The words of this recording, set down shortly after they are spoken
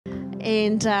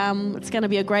and it's going to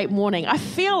be a great morning. I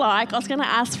feel like I was going to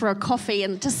ask for a coffee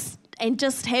and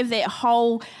just have that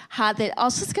whole heart that I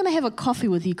was just going to have a coffee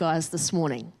with you guys this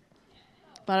morning.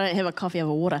 But I don't have a coffee, I have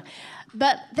a water.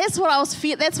 But that's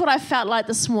what I felt like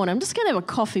this morning. I'm just going to have a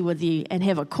coffee with you and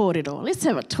have a kōrero. Let's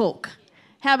have a talk.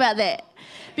 How about that?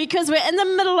 Because we're in the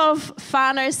middle of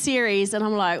Whanau series, and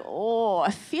I'm like,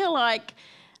 I feel like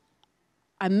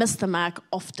I miss the mark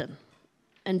often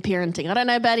in parenting. I don't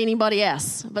know about anybody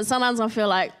else, but sometimes I feel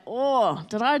like,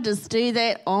 did I just do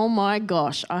that? Oh my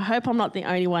gosh. I hope I'm not the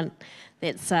only one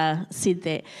that's said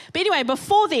that. But anyway,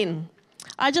 before then,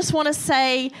 I just want to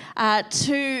say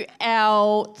to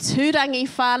our tūrangi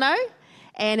whānau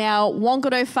and our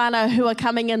Whanau whānau who are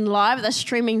coming in live, they're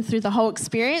streaming through the whole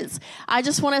experience. I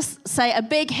just want to say a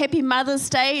big happy Mother's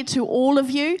Day to all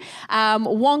of you.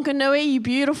 Wanganui, you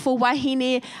beautiful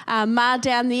wahine ma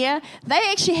down there,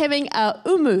 they're actually having a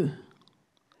umu.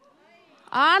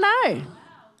 I know.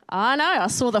 I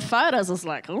saw the photos. I was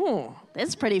like,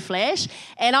 that's pretty flash.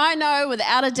 And I know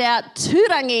without a doubt,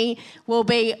 tūrangi will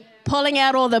be pulling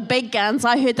out all the big guns.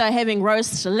 I heard they're having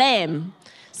roast lamb.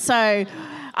 So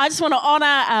I just want to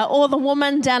honour all the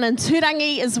women down in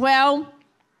Tūrangi as well.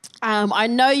 I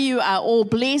know you are all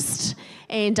blessed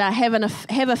and have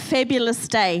a fabulous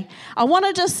day. I want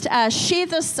to just share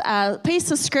this piece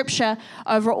of scripture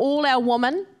over all our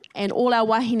women and all our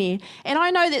wahine. And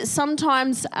I know that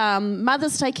sometimes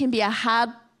Mother's Day can be a hard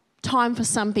time for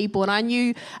some people, and I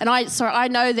know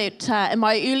that in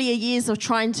my earlier years of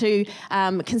trying to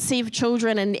conceive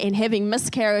children and having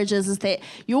miscarriages, is that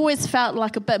you always felt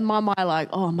like a bit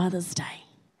like, Mother's Day.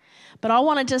 But I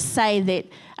want to just say that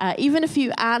even if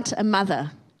you aren't a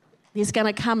mother, there's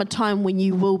going to come a time when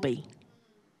you will be.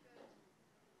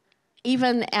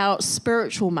 Even our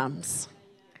spiritual mums,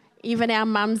 even our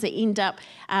mums that end up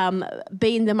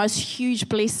being the most huge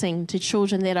blessing to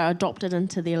children that are adopted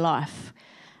into their life.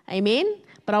 Amen.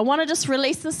 But I want to just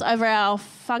release this over our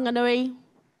whanganui,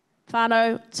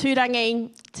 whānau, tūrangi,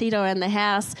 Tito in the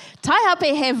house.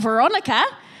 Taihape have Veronica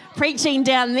preaching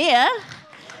down there.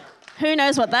 Who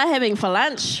knows what they're having for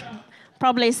lunch?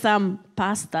 Probably some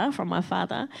pasta from my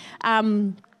father.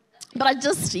 But I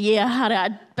just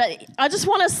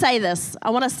want to say this.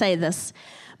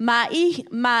 Ma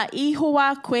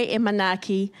ihoa koe e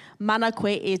manaki, mana koe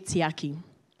e tiaki.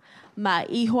 Ma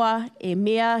ihoa e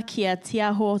mea kia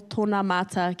tiaho tōna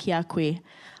mata kia koe.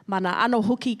 Mana ano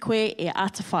hoki koe e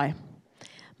atawhai.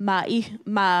 Ma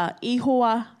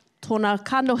ihoa tōna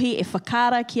kanohi e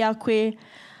whakara kia koe.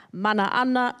 Mana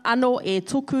ano e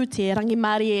tuku te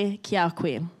rangimarie kia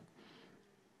koe.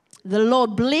 The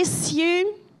Lord bless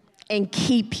you and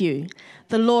keep you.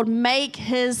 The Lord make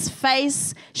his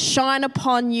face shine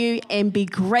upon you and be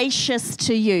gracious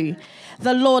to you.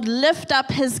 The Lord lift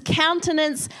up his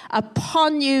countenance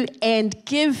upon you and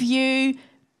give you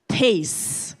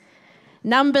peace.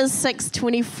 Numbers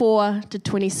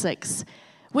 6:24-26.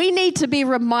 We need to be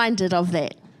reminded of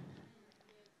that.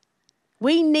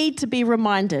 We need to be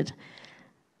reminded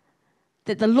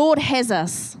that the Lord has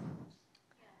us.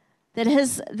 That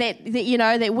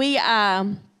we are.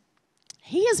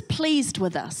 He is pleased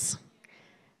with us.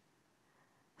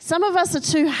 Some of us are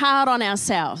too hard on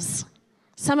ourselves.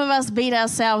 Some of us beat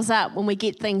ourselves up when we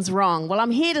get things wrong. Well, I'm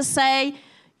here to say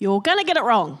you're going to get it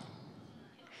wrong.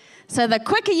 So the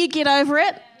quicker you get over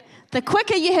it, the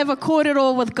quicker you have a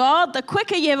kōrero with God, the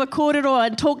quicker you have a kōrero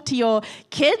and talk to your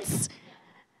kids,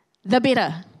 the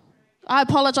better. I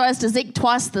apologized to Zeke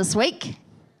twice this week.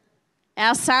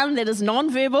 Our son that is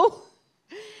non-verbal.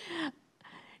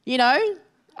 I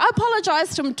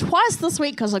apologized to him twice this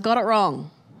week because I got it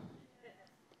wrong.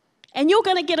 And you're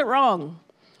going to get it wrong.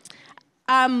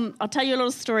 I'll tell you a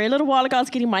little story. A little while ago, I was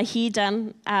getting my hair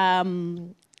done,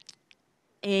 and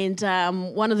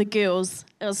one of the girls,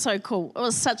 it was so cool. It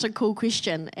was such a cool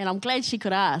question, and I'm glad she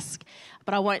could ask,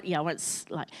 but I won't.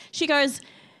 She goes,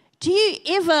 "Do you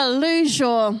ever lose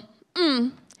your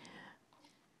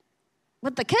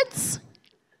with the kids?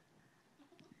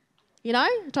 Do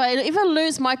I ever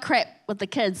lose my crap with the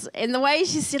kids?" And the way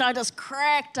she said, I just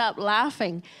cracked up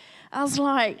laughing. I was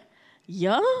like,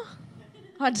 yeah.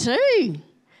 I do.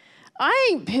 I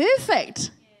ain't perfect.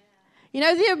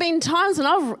 There have been times when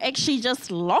I've actually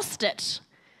just lost it.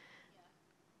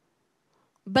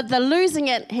 But the losing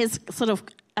it has sort of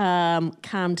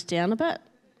calmed down a bit.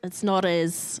 It's not a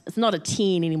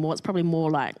 10 anymore. It's probably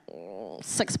more like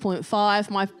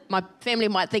 6.5. My family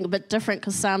might think a bit different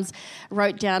because Sam's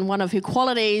wrote down one of her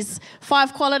qualities,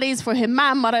 5 qualities for her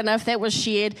mum. I don't know if that was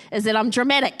shared, is that I'm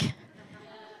dramatic.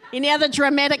 Any other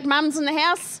dramatic mums in the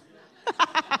house?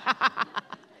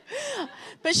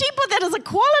 But she put that as a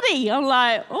quality. I'm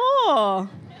like,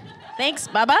 Thanks,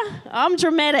 Bubba. I'm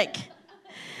dramatic.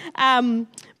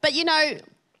 But, you know,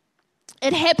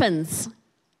 it happens.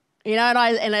 You know,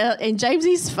 and James,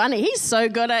 he's funny. He's so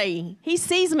good, eh? He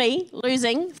sees me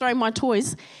losing, throwing my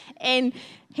toys, and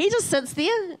he just sits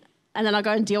there, and then I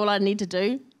go and do what I need to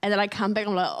do, and then I come back,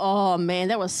 and I'm like, oh, man,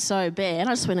 that was so bad. I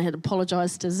just went ahead and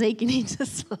apologised to Zeke, and he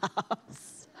just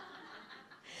laughs.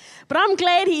 But I'm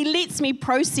glad he lets me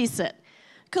process it.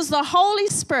 Because the Holy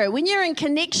Spirit, when you're in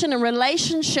connection and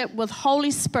relationship with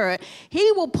Holy Spirit,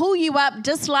 He will pull you up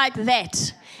just like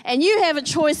that. And you have a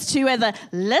choice to either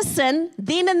listen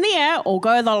then and there or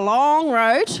go the long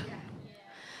road,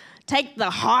 take the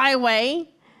highway,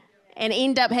 and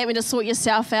end up having to sort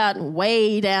yourself out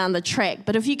way down the track.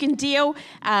 But if you can deal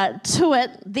to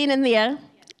it then and there,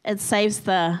 it saves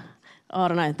the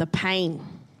pain.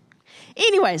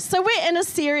 Anyway, so we're in a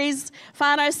series,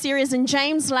 Whanau series, and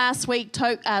James last week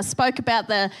spoke about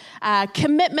the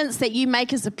commitments that you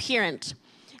make as a parent.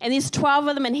 And there's 12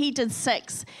 of them, and he did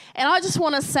 6. And I just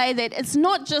want to say that it's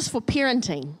not just for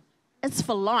parenting, it's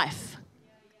for life.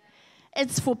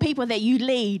 It's for people that you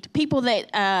lead, people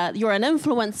that you're an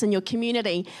influence in your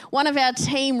community. One of our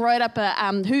team wrote up,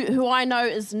 who I know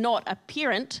is not a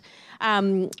parent,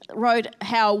 wrote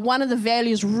how one of the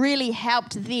values really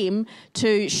helped them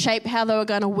to shape how they were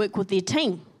going to work with their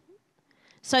team.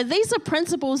 So these are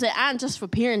principles that aren't just for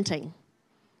parenting,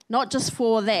 not just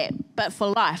for that, but for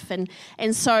life.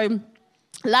 And so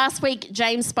last week,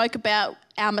 James spoke about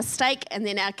our mistake and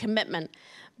then our commitment.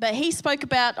 But he spoke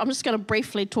about, I'm just going to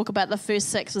briefly talk about the first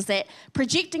 6, is that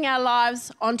projecting our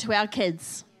lives onto our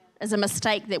kids is a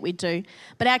mistake that we do.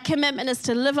 But our commitment is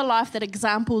to live a life that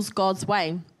examples God's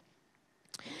way.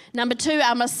 Number 2,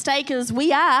 our mistake is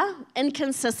we are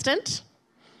inconsistent,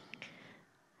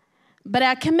 but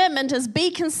our commitment is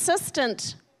be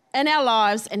consistent in our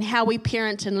lives and how we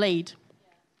parent and lead.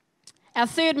 Our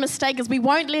third mistake is we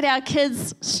won't let our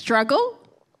kids struggle,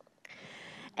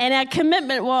 and our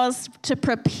commitment was to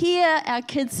prepare our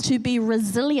kids to be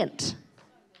resilient.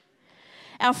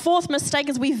 Our fourth mistake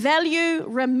is we value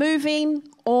removing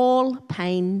all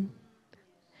pain.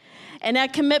 And our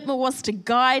commitment was to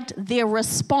guide their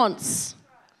response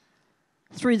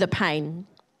through the pain.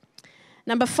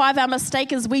 Number 5, our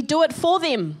mistake is we do it for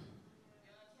them.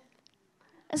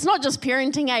 It's not just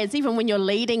parenting, it's even when you're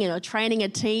leading and you're training a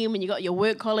team and you've got your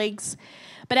work colleagues.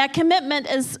 But our commitment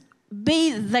is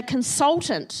be the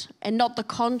consultant and not the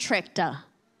contractor.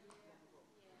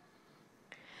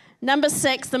 Number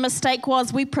 6, the mistake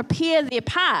was we prepare their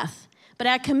path, but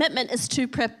our commitment is to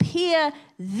prepare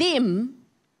them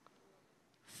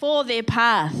for their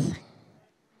path.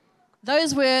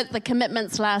 Those were the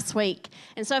commitments last week.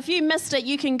 And so if you missed it,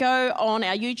 you can go on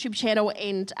our YouTube channel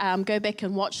and go back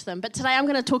and watch them. But today I'm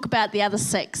going to talk about the other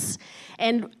 6.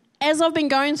 And as I've been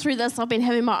going through this, I've been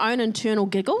having my own internal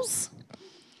giggles,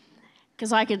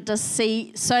 because I could just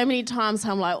see so many times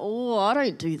I'm like, oh, I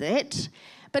don't do that.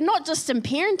 But not just in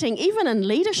parenting, even in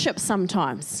leadership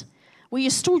sometimes, where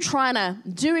you're still trying to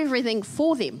do everything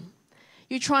for them.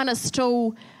 You're trying to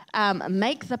still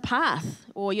make the path,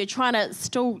 or you're trying to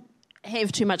still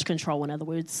have too much control, in other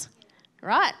words.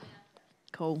 Right?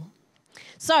 Cool.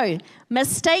 So,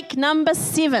 mistake number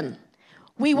 7.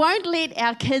 We won't let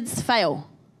our kids fail.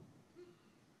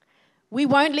 We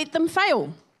won't let them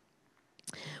fail.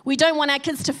 We don't want our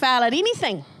kids to fail at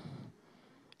anything.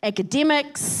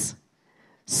 Academics,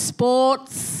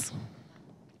 sports,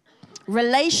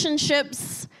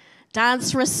 relationships,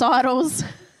 dance recitals,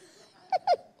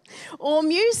 or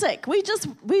music.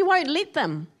 We won't let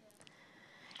them.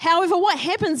 However, what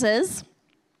happens is,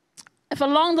 if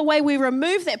along the way we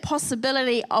remove that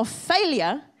possibility of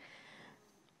failure,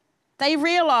 they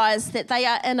realize that they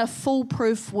are in a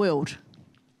foolproof world,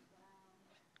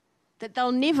 that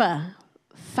they'll never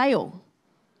fail.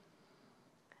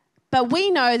 But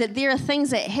we know that there are things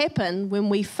that happen when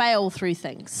we fail through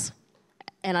things.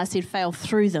 And I said fail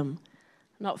through them,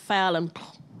 not fail and...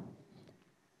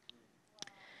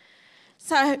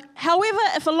 So, however,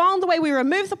 if along the way we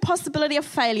remove the possibility of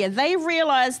failure, they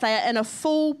realize they are in a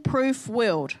foolproof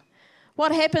world.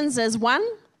 What happens is, 1,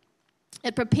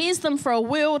 it prepares them for a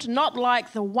world not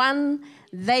like the one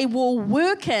they will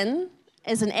work in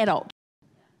as an adult.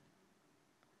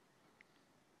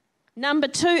 Number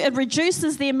 2, it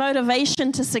reduces their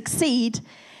motivation to succeed.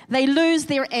 They lose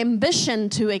their ambition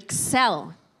to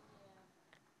excel.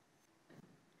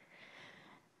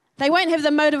 They won't have the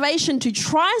motivation to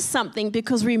try something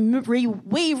because we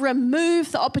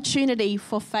remove the opportunity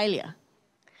for failure.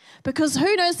 Because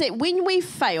who knows that when we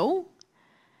fail,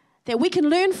 that we can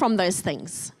learn from those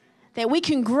things, that we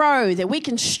can grow, that we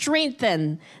can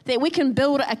strengthen, that we can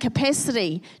build a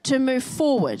capacity to move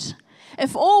forward.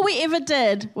 If all we ever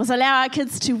did was allow our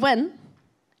kids to win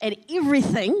at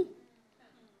everything,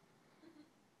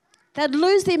 they'd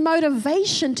lose their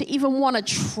motivation to even want to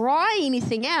try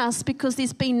anything else because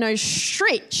there's been no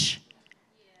stretch.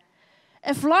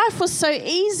 If life was so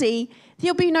easy,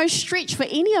 there'll be no stretch for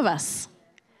any of us.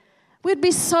 We'd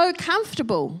be so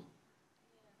comfortable.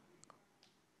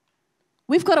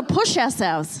 We've got to push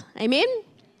ourselves. Amen?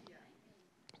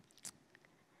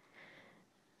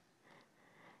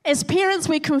 As parents,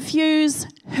 we confuse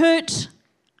hurt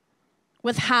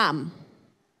with harm.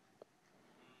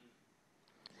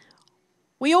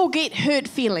 We all get hurt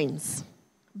feelings,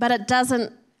 but it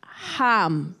doesn't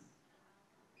harm.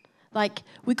 Like,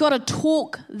 we've got to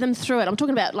talk them through it. I'm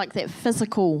talking about like that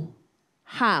physical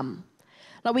harm.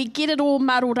 Like, we get it all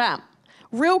muddled up.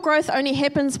 Real growth only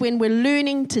happens when we're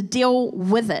learning to deal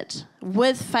with it,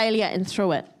 with failure and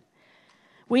through it.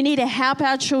 We need to help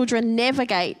our children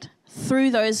navigate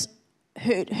through those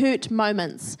hurt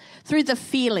moments, through the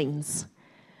feelings,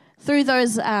 through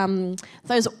those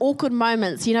awkward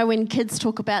moments, you know, when kids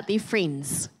talk about their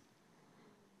friends,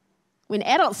 when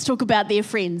adults talk about their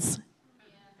friends.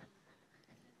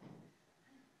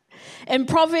 In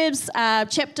Proverbs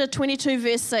chapter 22,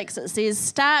 verse 6, it says,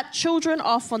 "Start children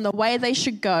off on the way they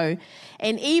should go,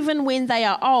 and even when they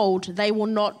are old, they will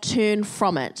not turn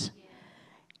from it."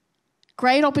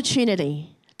 Great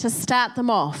opportunity to start them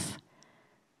off,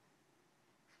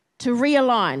 to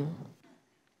realign.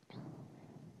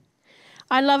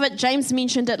 I love it. James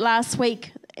mentioned it last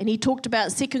week, and he talked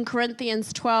about 2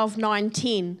 Corinthians 12, 9,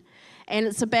 10, and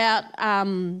it's about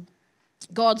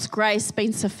God's grace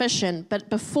being sufficient. But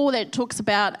before that, it talks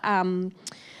about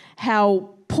how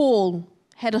Paul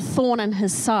had a thorn in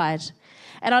his side.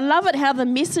 And I love it how the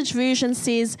Message version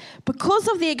says, because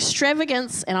of the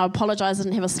extravagance, and I apologize, I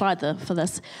didn't have a slide for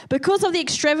this, because of the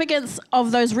extravagance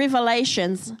of those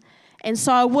revelations, and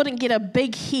so I wouldn't get a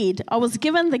big head, I was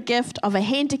given the gift of a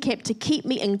handicap to keep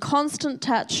me in constant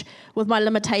touch with my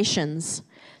limitations.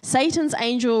 Satan's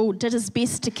angel did his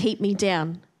best to keep me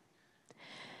down.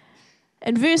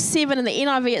 In verse 7 in the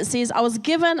NIV it says, "I was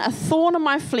given a thorn in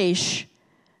my flesh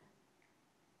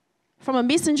from a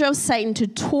messenger of Satan to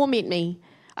torment me.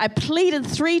 I pleaded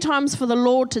 3 times for the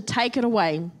Lord to take it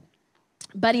away.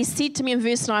 But he said to me in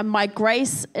verse 9, 'My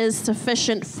grace is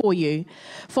sufficient for you,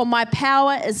 for my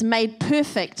power is made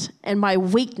perfect in my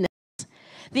weakness.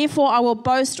 Therefore I will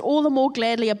boast all the more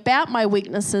gladly about my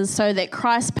weaknesses, so that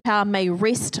Christ's power may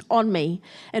rest on me.'"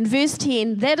 In verse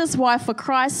 10, "That is why for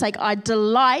Christ's sake I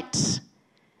delight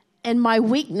in my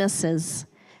weaknesses,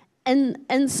 in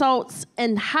insults,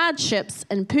 in hardships,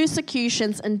 in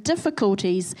persecutions, in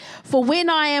difficulties. For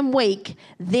when I am weak,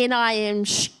 then I am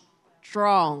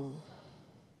strong."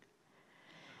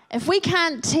 If we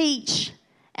can't teach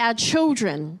our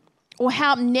children or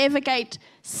help navigate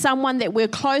someone that we're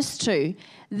close to,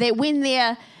 that when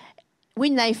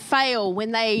they fail,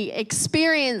 when they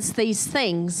experience these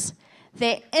things,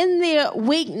 that in their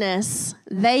weakness,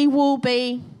 they will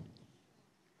be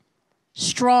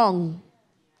strong.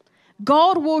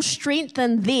 God will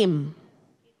strengthen them.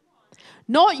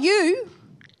 Not you,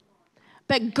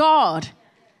 but God.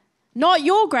 Not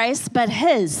your grace, but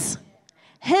His.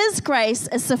 His grace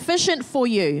is sufficient for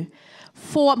you,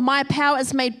 for my power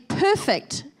is made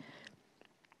perfect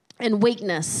in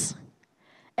weakness.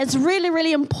 It's really,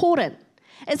 really important.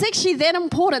 It's actually that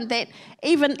important that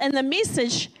even in the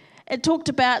Message, it talked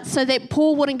about so that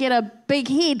Paul wouldn't get a big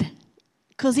head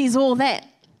because he's all that.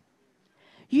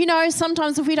 You know,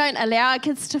 sometimes if we don't allow our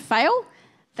kids to fail,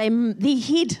 their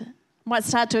head might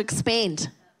start to expand.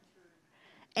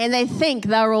 And they think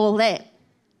they're all that.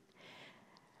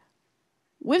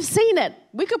 We've seen it.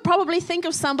 We could probably think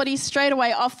of somebody straight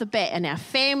away off the bat in our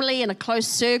family, in a close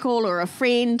circle, or a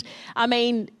friend. I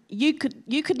mean, you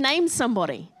could name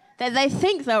somebody that they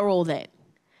think they're all that.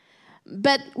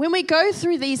 But when we go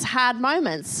through these hard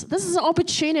moments, this is an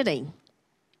opportunity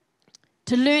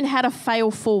to learn how to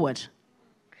fail forward.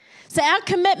 So our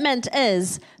commitment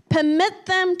is permit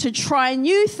them to try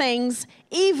new things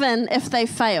even if they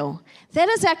fail. That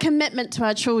is our commitment to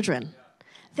our children.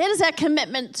 That is our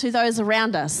commitment to those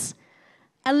around us.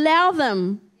 Allow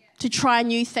them to try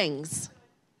new things.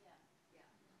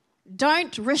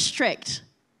 Don't restrict.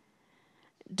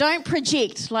 Don't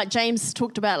project, like James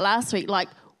talked about last week, like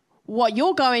what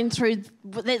you're going through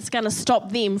that's going to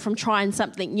stop them from trying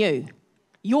something new.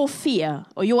 Your fear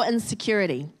or your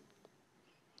insecurity.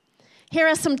 Here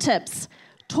are some tips.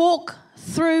 Talk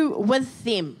through with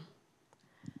them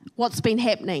what's been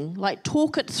happening. Like,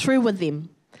 talk it through with them.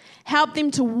 Help them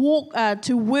to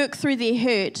work through their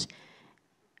hurt,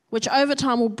 which over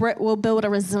time will build a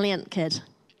resilient kid.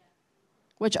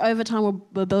 which over time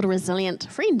will build a resilient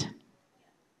friend.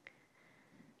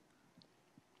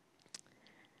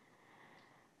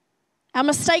 Our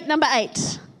mistake number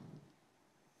 8.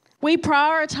 We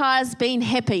prioritize being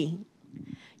happy.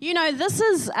 You know, this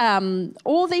is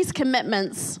all these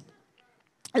commitments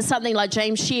is something like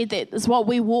James shared, that is what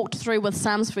we walked through with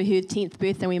Psalms for her 10th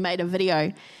birthday. We made a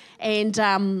video.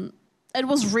 And it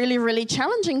was really, really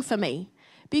challenging for me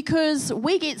because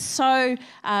we get so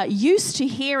used to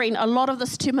hearing a lot of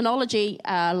this terminology,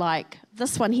 like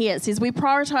this one here. It says we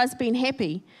prioritize being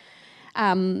happy.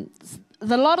 A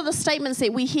lot of the statements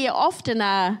that we hear often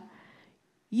are,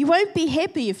 you won't be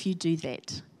happy if you do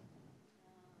that.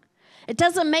 It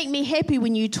doesn't make me happy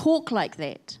when you talk like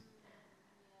that.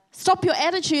 Stop your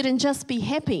attitude and just be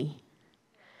happy.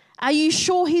 Are you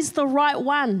sure he's the right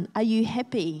one? Are you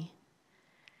happy?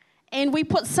 And we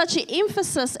put such an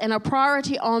emphasis and a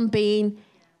priority on being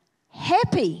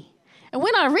happy. And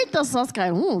when I read this, I was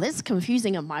going, oh, that's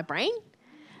confusing in my brain.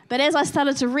 But as I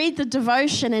started to read the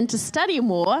devotion and to study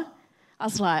more, I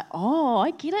was like, oh,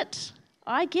 I get it.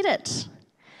 I get it.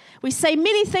 We say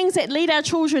many things that lead our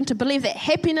children to believe that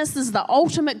happiness is the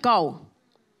ultimate goal.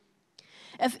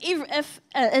 If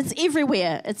it's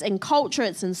everywhere, it's in culture,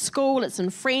 it's in school, it's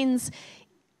in friends,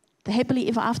 the happily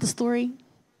ever after story.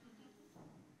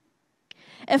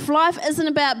 If life isn't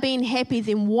about being happy,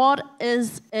 then what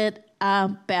is it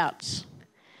about?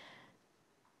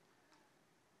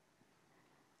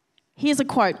 Here's a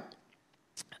quote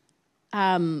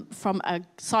from a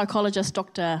psychologist,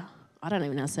 Dr. I don't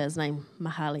even know how to say his name,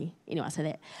 Mahali. Anyway, I say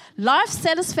that. Life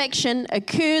satisfaction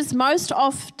occurs most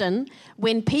often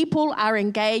when people are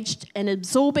engaged in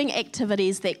absorbing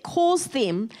activities that cause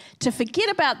them to forget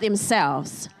about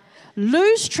themselves,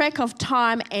 lose track of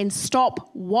time, and stop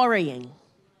worrying.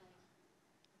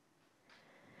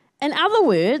 In other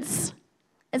words,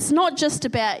 it's not just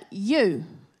about you.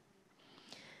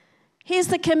 Here's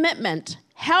the commitment.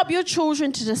 Help your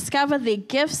children to discover their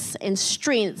gifts and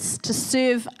strengths to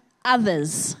serve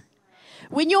others.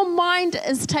 When your mind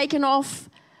is taken off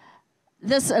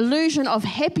this illusion of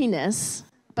happiness,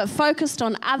 but focused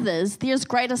on others, there's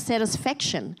greater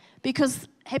satisfaction because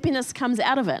happiness comes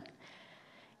out of it.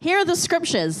 Here are the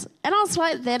scriptures. And I was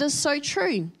like, that is so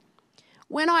true.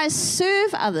 When I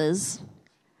serve others,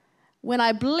 when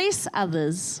I bless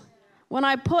others, when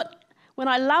I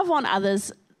love on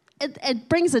others, it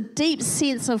brings a deep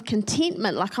sense of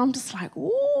contentment. Like I'm just like,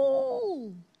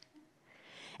 ooh.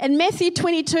 In Matthew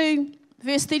 22,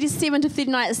 verse 37 to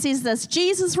 39, it says this,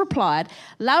 Jesus replied,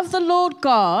 love the Lord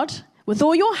God with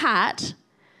all your heart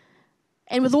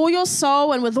and with all your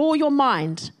soul and with all your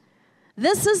mind.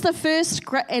 This is the first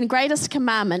and greatest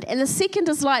commandment. And the second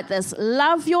is like this,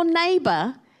 love your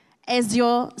neighbor as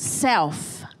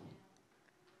yourself.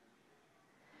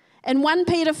 In 1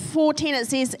 Peter 4:10 it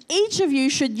says, each of you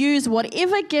should use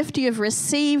whatever gift you have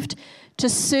received to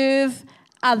serve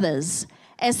others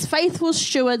as faithful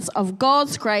stewards of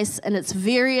God's grace in its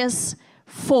various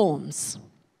forms.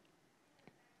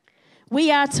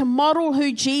 We are to model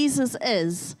who Jesus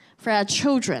is for our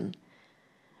children.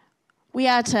 We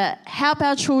are to help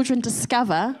our children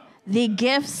discover their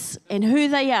gifts and who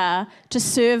they are to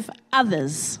serve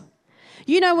others.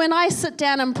 You know, when I sit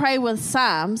down and pray with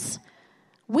Psalms,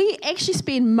 we actually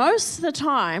spend most of the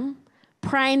time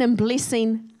praying and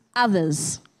blessing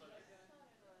others.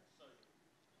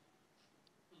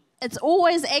 It's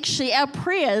always actually, our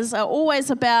prayers are always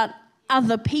about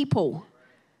other people.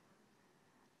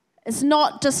 It's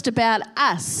not just about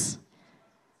us.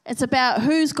 It's about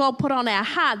who's God put on our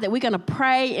heart that we're going to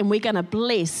pray and we're going to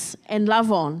bless and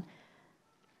love on.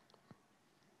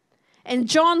 In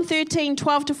John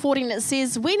 13:12 to 14, it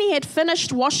says, when he had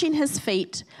finished washing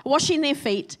their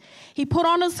feet, he put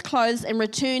on his clothes and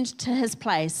returned to his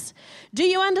place. Do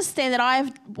you understand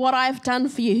that what I have done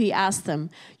for you? He asked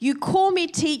them. You call me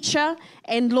teacher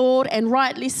and Lord, and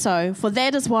rightly so, for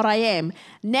that is what I am.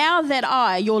 Now that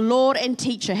I, your Lord and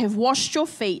teacher, have washed your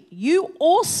feet, you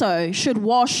also should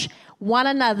wash one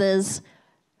another's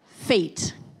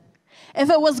feet.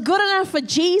 If it was good enough for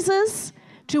Jesus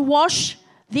to wash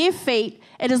their feet,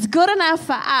 it is good enough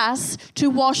for us to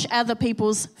wash other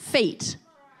people's feet.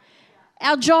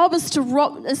 Our job is to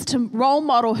role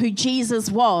model who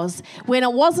Jesus was. When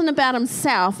it wasn't about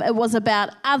himself, it was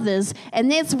about others,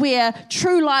 and that's where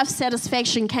true life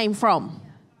satisfaction came from.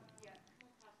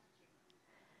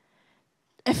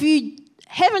 If you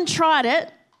haven't tried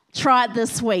it, try it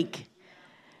this week.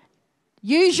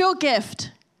 Use your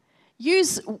gift.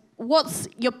 Use what's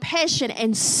your passion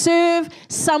and serve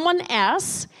someone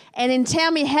else, and then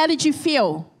tell me, how did you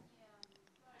feel?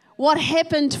 What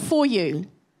happened for you?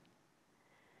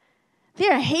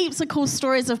 There are heaps of cool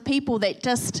stories of people that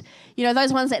just,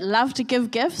 those ones that love to give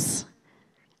gifts.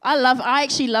 I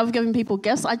actually love giving people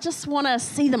gifts. I just want to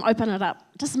see them open it up.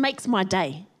 It just makes my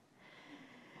day.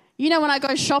 When I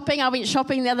go shopping, I went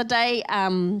shopping the other day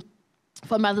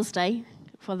for Mother's Day,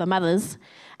 for the mothers.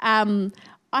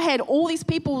 I had all these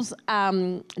people's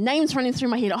names running through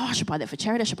my head. Oh, I should buy that for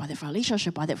Charity. I should buy that for Alicia. I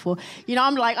should buy that for...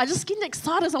 I'm like, I just getting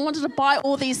excited. I wanted to buy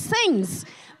all these things.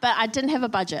 But I didn't have a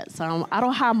budget. So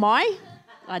aroha mai,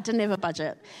 I didn't have a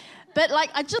budget. But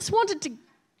I just wanted to...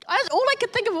 all I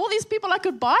could think of all these people I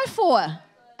could buy for. And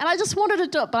I just wanted to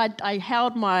do it. But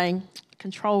I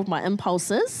controlled my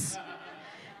impulses.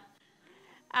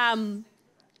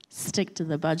 Stick to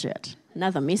the budget.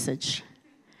 Another message.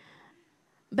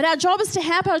 But our job is to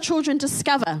help our children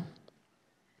discover,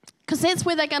 because that's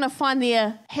where they're going to find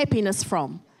their happiness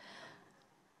from.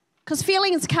 Because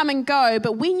feelings come and go,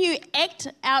 but when you act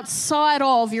outside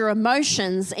of your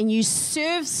emotions and you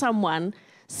serve someone,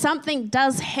 something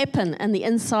does happen in the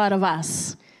inside of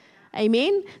us.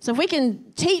 Amen? So if we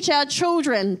can teach our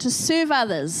children to serve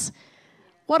others,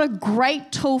 what a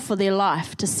great tool for their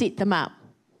life to set them up.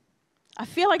 I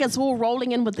feel like it's all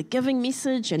rolling in with the giving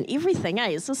message and everything,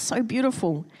 It's just so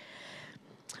beautiful.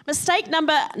 Mistake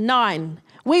number 9.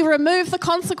 We remove the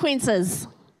consequences.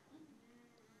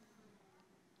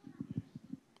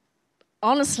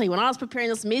 Honestly, when I was preparing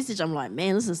this message, I'm like,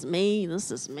 man, this is me, this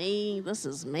is me, this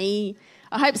is me.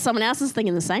 I hope someone else is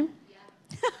thinking the same.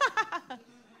 Yeah.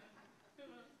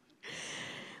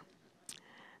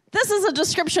 This is a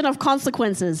description of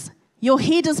consequences. Your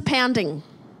head is pounding.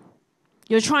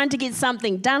 You're trying to get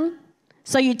something done,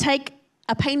 so you take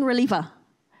a pain reliever.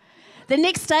 The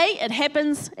next day, it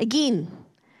happens again.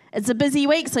 It's a busy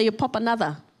week, so you pop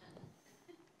another.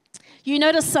 You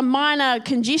notice some minor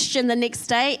congestion the next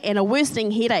day and a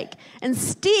worsening headache.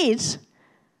 Instead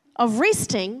of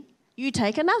resting, you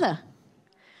take another.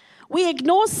 We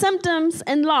ignore symptoms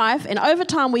in life, and over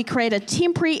time, we create a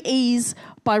temporary ease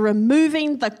by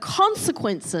removing the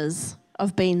consequences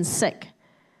of being sick.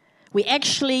 We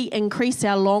actually increase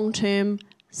our long-term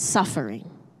suffering.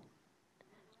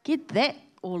 Get that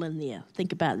all in there.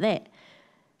 Think about that.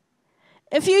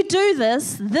 If you do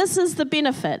this, this is the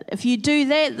benefit. If you do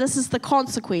that, this is the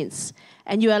consequence.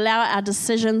 And you allow our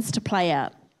decisions to play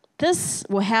out. This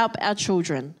will help our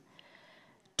children.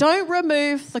 Don't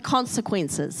remove the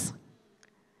consequences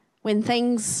when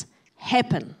things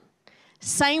happen.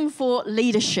 Same for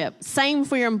leadership. Same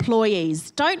for your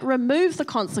employees. Don't remove the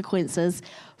consequences.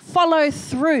 Follow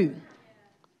through.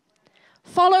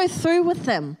 Follow through with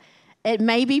them. It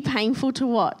may be painful to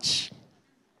watch.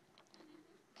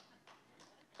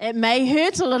 It may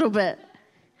hurt a little bit.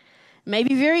 It may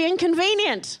be very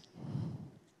inconvenient.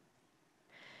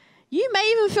 You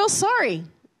may even feel sorry.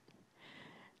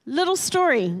 Little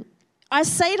story. I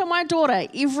say to my daughter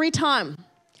every time,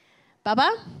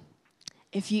 Baba,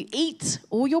 if you eat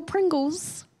all your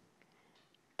Pringles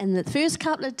in the first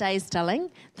couple of days, darling,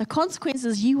 the consequence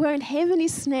is you won't have any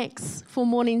snacks for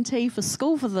morning tea for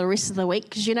school for the rest of the week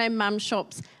because Mum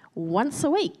shops once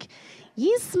a week.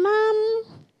 Yes, Mum.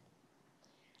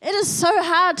 It is so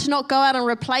hard to not go out and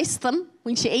replace them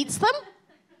when she eats them.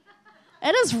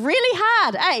 It is really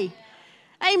hard, eh?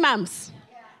 Hey, mums.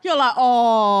 You're like,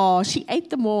 oh, she ate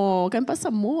them all. Go and buy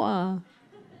some more.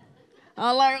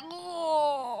 I'm like,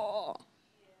 oh.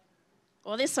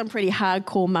 Well, there's some pretty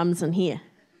hardcore mums in here.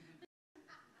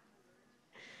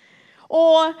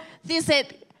 Or there's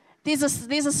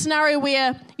a scenario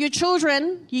where your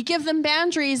children, you give them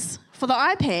boundaries for the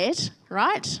iPad,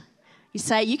 right? You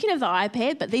say, you can have the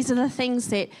iPad, but these are the things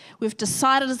that we've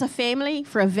decided as a family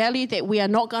for a value that we are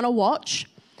not going to watch.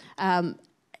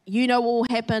 You know what will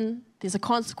happen. There's a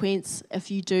consequence if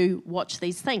you do watch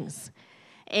these things.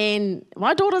 And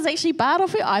my daughter's actually barred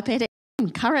off her iPad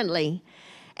currently.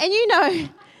 And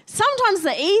sometimes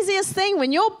the easiest thing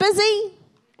when you're busy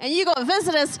and you got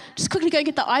visitors, just quickly go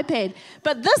get the iPad.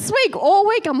 But this week, all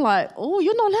week, I'm like, oh,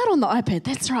 you're not allowed on the iPad.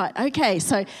 That's right. Okay,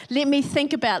 so let me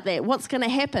think about that. What's going to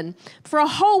happen? For a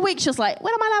whole week, she's like,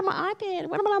 when am I allowed my iPad?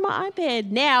 When am I allowed my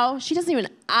iPad? Now, she doesn't even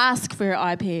ask for her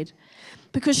iPad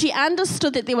because she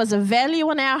understood that there was a value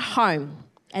in our home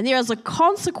and there is a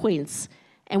consequence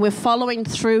and we're following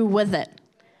through with it.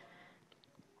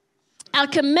 Our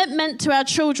commitment to our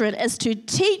children is to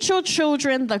teach your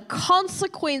children the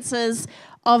consequences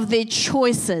of their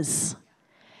choices.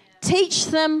 Teach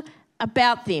them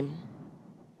about them.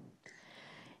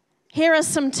 Here are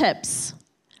some tips.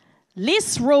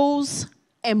 Less rules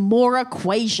and more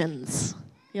equations.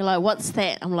 You're like, what's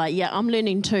that? I'm like, yeah, I'm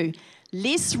learning too.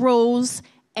 Less rules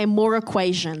and more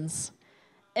equations.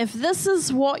 if this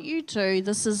is what you do,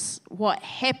 this is what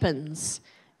happens,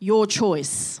 your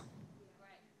choice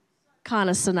kind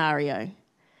of scenario.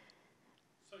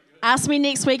 Ask me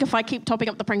next week if I keep topping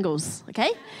up the Pringles,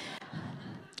 okay?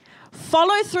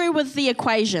 Follow through with the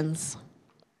equations.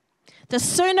 The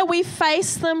sooner we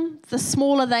face them, the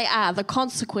smaller they are, the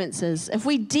consequences. If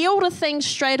we deal with things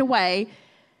straight away,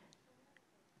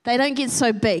 they don't get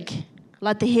so big,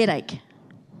 like the headache.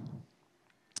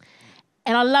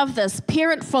 And I love this.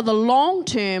 Parent for the long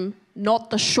term, not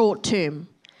the short term.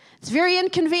 It's very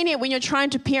inconvenient when you're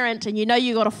trying to parent and you know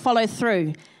you've got to follow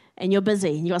through and you're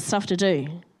busy and you've got stuff to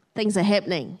do. Things are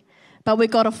happening, but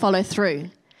we've got to follow through.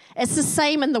 It's the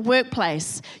same in the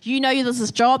workplace. You know there's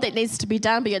this job that needs to be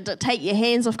done, but you take your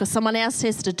hands off because someone else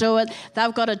has to do it.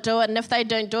 They've got to do it, and if they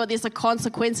don't do it, there's a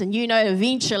consequence, and you know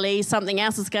eventually something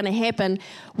else is going to happen.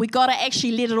 We've got to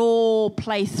actually let it all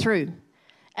play through.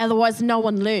 Otherwise, no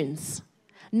one learns.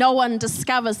 No one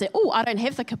discovers that, oh, I don't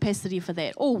have the capacity for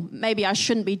that. Oh, maybe I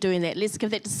shouldn't be doing that. Let's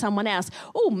give that to someone else.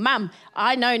 Oh, Mum,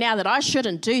 I know now that I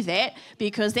shouldn't do that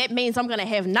because that means I'm going to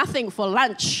have nothing for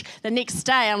lunch the next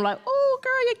day. I'm like, oh,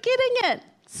 girl, you're getting it.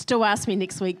 Still ask me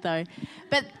next week, though.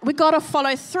 But we've got to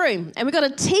follow through, and we've got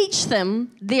to teach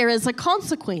them there is a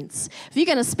consequence. If you're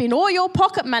going to spend all your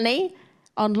pocket money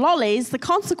on lollies, the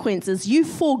consequence is you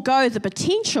forego the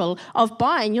potential of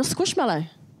buying your squishmallow.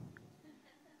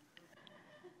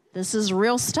 This is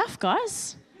real stuff,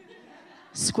 guys.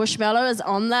 Squishmallow is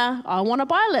on the I want to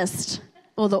buy list,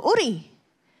 or the uri.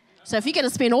 So if you're going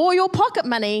to spend all your pocket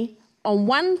money on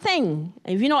one thing,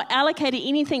 if you're not allocating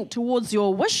anything towards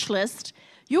your wish list,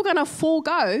 you're going to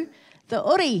forego the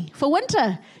uri for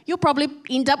winter. You'll probably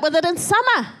end up with it in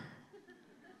summer.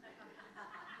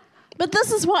 But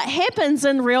this is what happens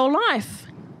in real life.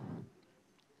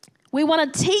 We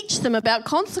want to teach them about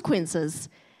consequences.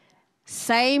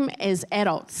 Same as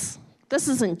adults. This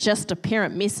isn't just a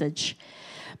parent message.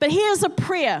 But here's a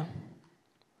prayer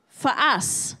for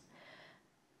us.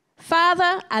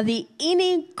 Father, are there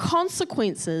any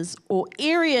consequences or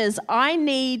areas I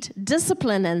need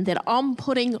discipline in that I'm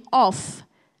putting off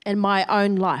in my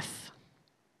own life?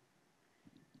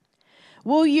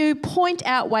 Will you point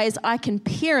out ways I can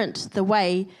parent the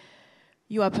way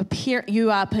you are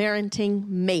parenting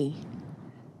me?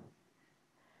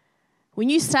 When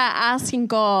you start asking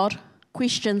God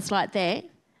questions like that,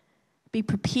 be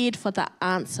prepared for the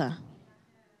answer.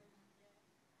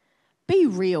 Be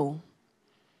real.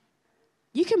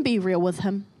 You can be real with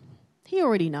him. He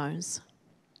already knows.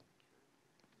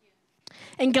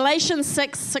 In Galatians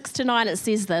 6:6-9, it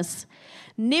says this: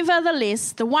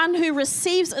 Nevertheless, the one who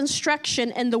receives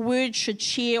instruction in the word should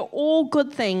share all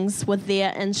good things with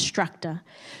their instructor.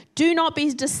 Do not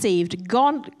be deceived.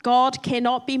 God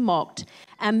cannot be mocked.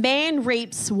 A man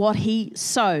reaps what he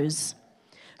sows.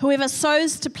 Whoever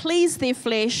sows to please their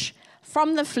flesh,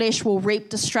 from the flesh will reap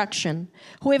destruction.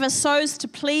 Whoever sows to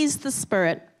please the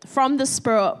Spirit, from the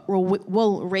Spirit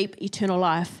will reap eternal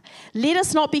life. Let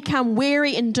us not become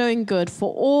weary in doing good,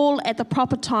 for all at the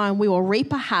proper time we will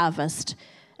reap a harvest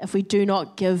if we do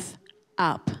not give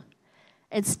up.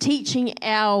 It's teaching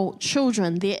our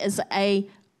children there is a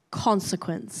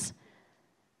consequence.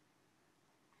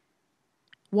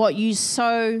 What you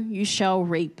sow, you shall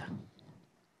reap.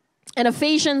 In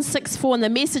Ephesians 6:4 in the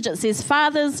Message, it says,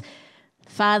 Fathers,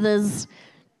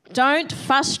 don't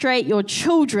frustrate your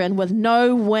children with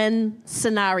no-win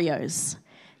scenarios.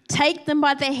 Take them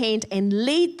by the hand and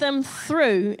lead them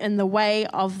through in the way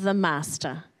of the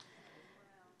Master.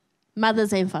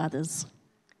 Mothers and fathers,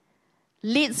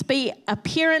 let's be a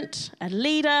parent, a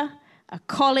leader, a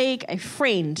colleague, a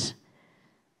friend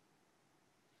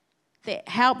that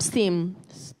helps them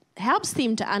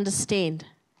to understand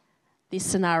this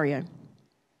scenario.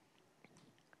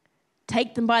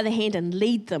 Take them by the hand and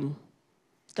lead them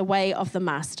the way of the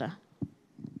Master.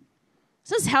 Is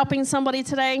this helping somebody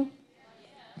today?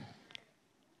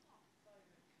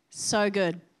 So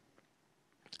good.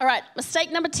 All right,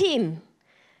 mistake number 10.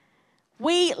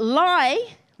 We lie.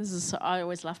 I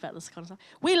always laugh about this kind of stuff.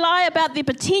 We lie about their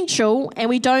potential and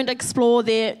we don't explore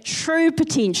their true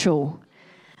potential.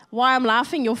 Why I'm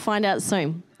laughing, you'll find out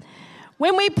soon.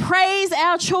 When we praise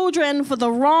our children for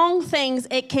the wrong things,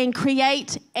 it can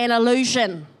create an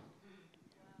illusion.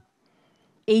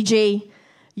 E.g.,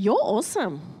 you're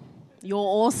awesome. You're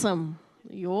awesome.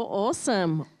 You're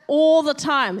awesome. All the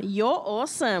time. You're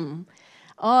awesome.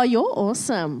 Oh, you're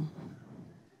awesome.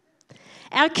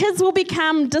 Our kids will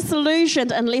become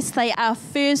disillusioned unless they are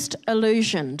first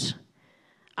illusioned.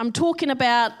 I'm talking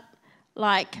about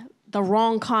like the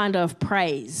wrong kind of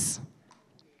praise.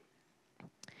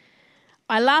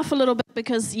 I laugh a little bit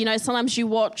because, sometimes you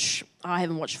watch I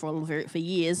haven't watched for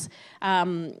years,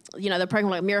 the program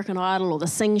like American Idol or the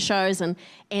sing shows, and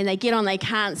they get on, they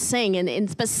can't sing,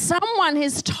 but someone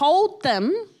has told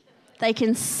them they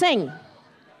can sing.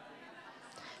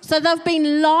 So they've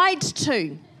been lied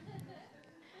to.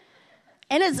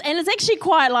 And it's actually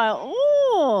quite like,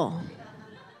 oh,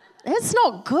 that's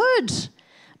not good.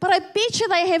 But I bet you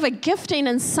they have a gifting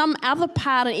in some other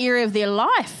part and area of their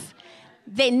life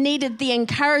that needed the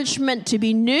encouragement to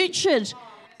be nurtured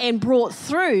and brought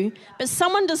through, but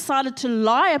someone decided to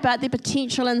lie about their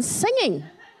potential in singing.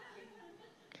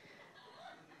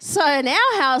 So in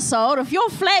our household, if you're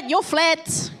flat, you're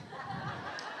flat.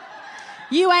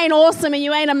 You ain't awesome and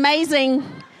you ain't amazing.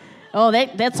 Oh,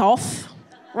 that's off.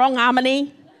 Wrong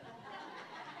harmony.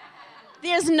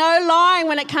 There's no lying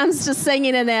when it comes to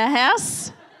singing in our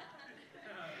house.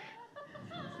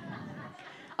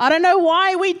 I don't know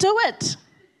why we do it.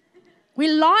 We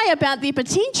lie about their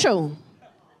potential.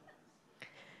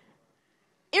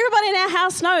 Everybody in our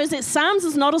house knows that Psalms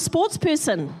is not a sports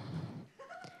person.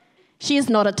 She is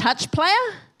not a touch player.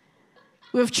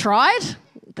 We've tried,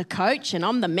 the coach, and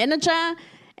I'm the manager,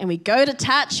 and we go to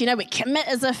touch, we commit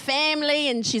as a family,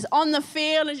 and she's on the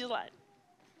field, and she's like,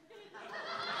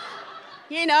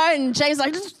 and James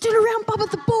like, just turn around,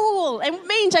 Bubba, the ball. And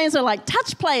me and James are like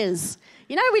touch players.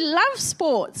 We love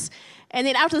sports. And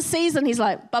then after the season, he's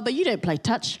like, Bubba, you don't play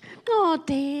touch. Oh,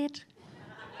 Dad.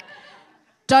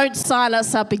 Don't sign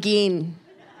us up again.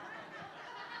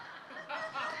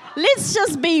 Let's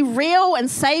just be real and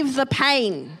save the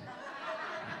pain.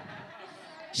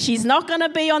 She's not going to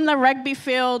be on the rugby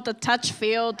field, the touch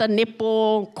field, the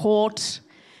netball court.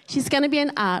 She's going to be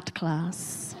in art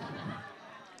class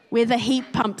where the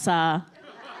heat pumps are.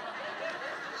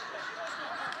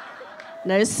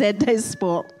 No Saturday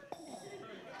sport.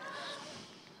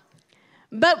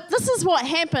 But this is what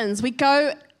happens. We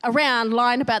go around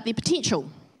lying about their potential.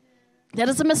 That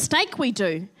is a mistake we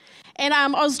do. And I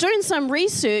was doing some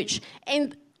research,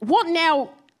 and what now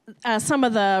some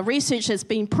of the research that's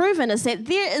been proven is that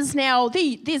there's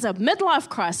a midlife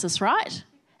crisis, right,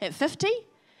 at 50.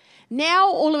 Now,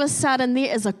 all of a sudden,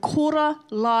 there is a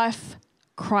quarter-life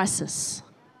crisis.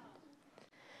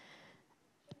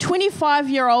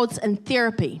 25-year-olds in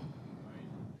therapy.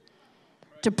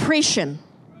 Depression.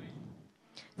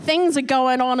 Things are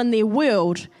going on in their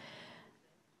world.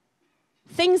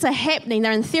 Things are happening.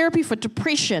 They're in therapy for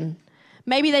depression.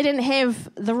 Maybe they didn't have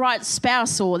the right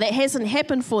spouse, or that hasn't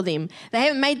happened for them. They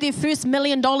haven't made their first $1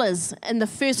 million in the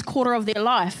first quarter of their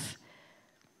life.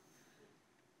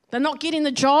 They're not getting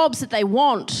the jobs that they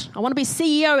want. I want to be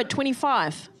CEO at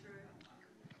 25.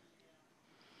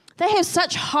 They have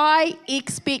such high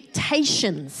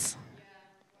expectations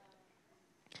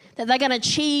that they're going to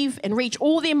achieve and reach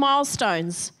all their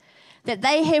milestones that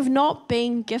they have not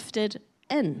been gifted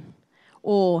in.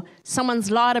 Or someone's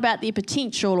lied about their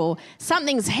potential, or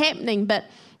something's happening, but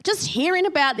just hearing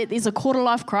about that there's a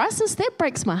quarter-life crisis, that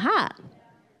breaks my heart.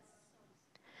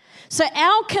 So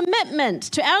our commitment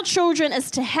to our children is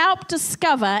to help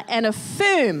discover and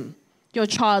affirm your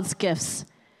child's gifts.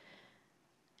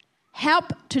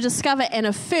 Help to discover and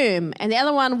affirm. And the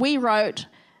other one we wrote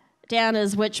down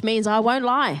is, which means I won't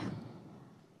lie.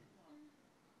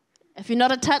 If you're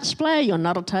not a touch player, you're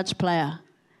not a touch player.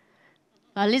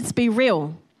 Now, let's be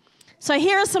real. So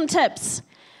here are some tips.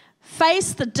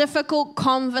 Face the difficult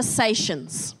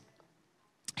conversations.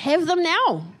 Have them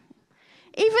now.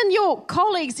 Even your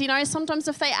colleagues, sometimes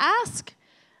if they ask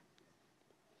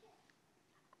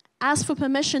for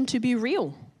permission to be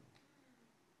real.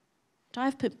 Do I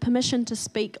have permission to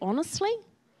speak honestly?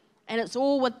 And it's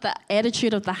all with the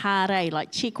attitude of the heart,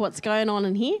 like check what's going on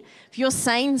in here. If you're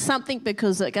saying something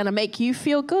because it's going to make you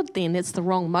feel good, then that's the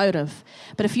wrong motive.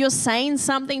 But if you're saying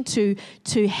something to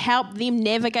help them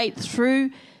navigate through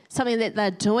something that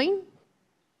they're doing,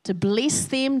 to bless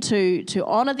them, to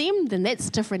honour them, then that's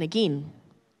different again.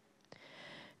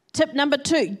 Tip number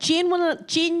 2,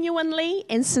 genuinely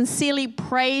and sincerely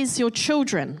praise your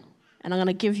children. And I'm going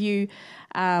to give you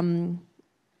some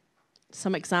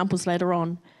examples later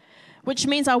on. Which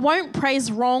means I won't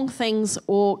praise wrong things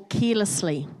or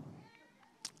carelessly.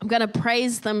 I'm going to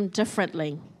praise them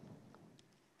differently.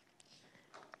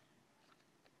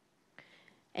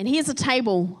 And here's a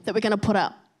table that we're going to put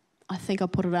up. I think I'll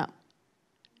put it up.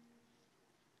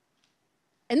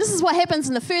 And this is what happens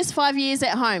in the first 5 years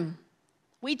at home.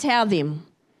 We tell them,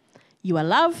 you are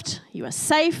loved, you are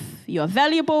safe, you are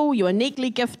valuable, you are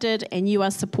uniquely gifted, and you are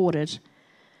supported.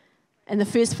 In the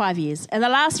first 5 years. In the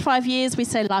last 5 years, we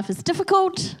say life is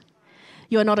difficult,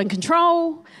 you are not in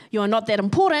control, you are not that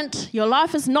important, your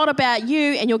life is not about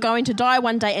you, and you're going to die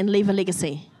one day and leave a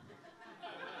legacy.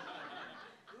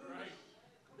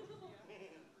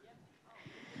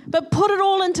 But put it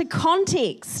all into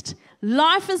context.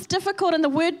 Life is difficult, and the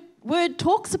word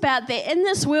talks about that. In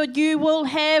this world, you're going to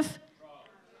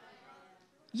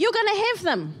have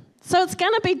them. So it's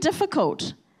going to be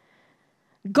difficult.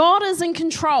 God is in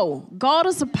control. God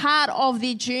is a part of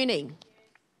their journey.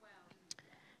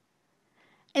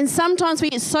 And sometimes we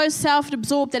get so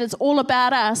self-absorbed that it's all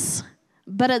about us,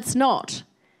 but it's not.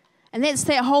 And that's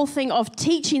that whole thing of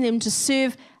teaching them to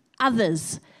serve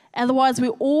others. Otherwise, we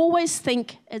always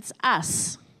think it's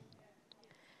us.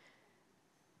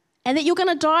 And that you're going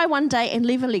to die one day and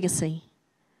leave a legacy.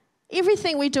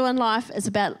 Everything we do in life is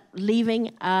about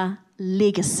leaving a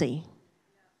legacy.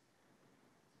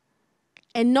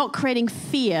 And not creating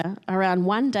fear around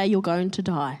one day you're going to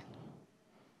die.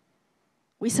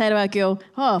 We say to our girl,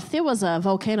 oh, if there was a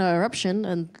volcano eruption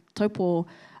and Taupo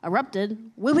erupted,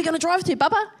 where are we going to drive to,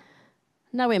 Bubba?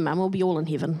 Nowhere, Mum, we'll be all in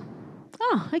heaven.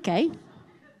 Oh, okay.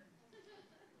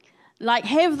 Like,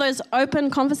 have those open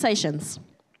conversations.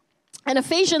 In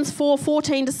Ephesians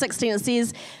 4:14-16, it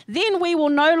says, then we will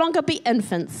no longer be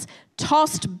infants,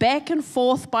 tossed back and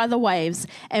forth by the waves,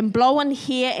 and blown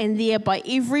here and there by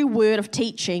every word of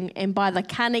teaching, and by the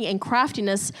cunning and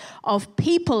craftiness of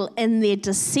people in their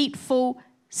deceitful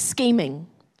scheming.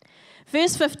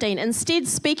 Verse 15, instead,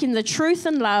 speaking the truth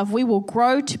in love, we will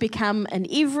grow to become in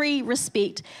every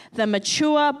respect the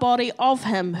mature body of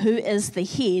him who is the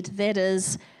head, that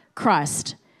is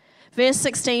Christ. Verse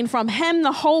 16, from him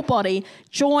the whole body,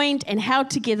 joined and held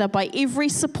together by every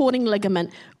supporting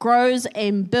ligament, grows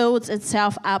and builds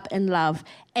itself up in love,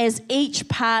 as each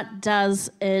part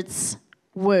does its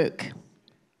work.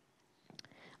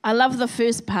 I love the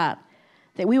first part,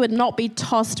 that we would not be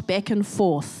tossed back and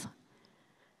forth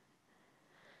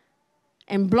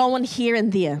and blown here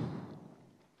and there.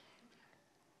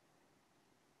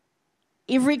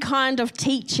 Every kind of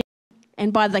teaching,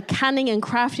 and by the cunning and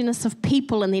craftiness of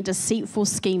people and their deceitful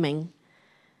scheming.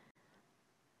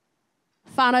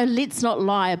 Whanau, let's not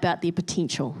lie about their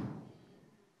potential.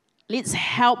 Let's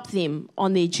help them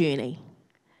on their journey.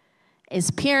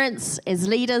 As parents, as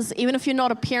leaders, even if you're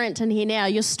not a parent in here now,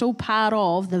 you're still part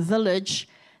of the village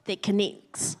that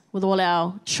connects with all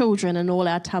our children and all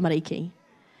our tamariki.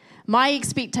 My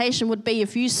expectation would be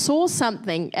if you saw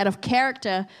something out of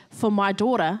character for my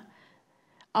daughter,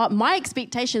 my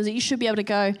expectation is that you should be able to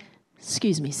go,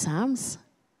 excuse me, Psalms,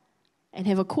 and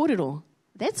have a kōrero.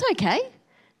 That's okay,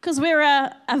 because we're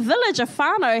a village, a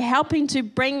whānau, helping to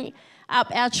bring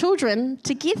up our children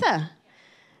together.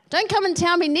 Don't come and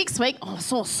tell me next week, oh, I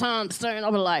saw Psalms, and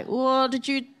I'll be like, well, did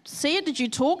you see it? Did you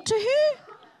talk to her?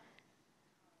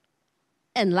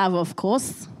 In love, of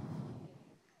course.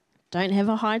 Don't have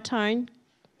a high tone.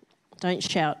 Don't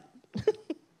shout.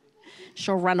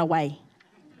 She'll run away.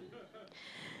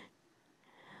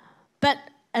 But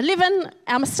 11,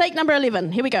 our mistake number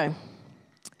 11, here we go.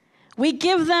 We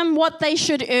give them what they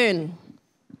should earn.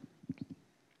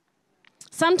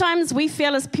 Sometimes we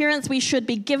feel as parents we should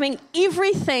be giving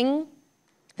everything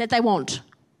that they want.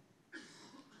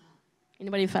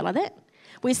 Anybody feel like that?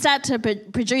 We start to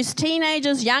produce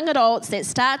teenagers, young adults that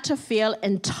start to feel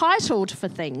entitled for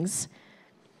things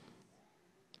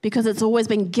because it's always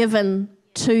been given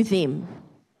to them.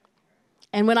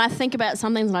 And when I think about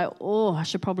something like, oh, I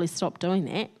should probably stop doing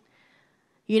that.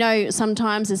 You know,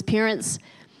 sometimes as parents,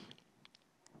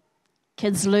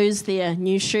 kids lose their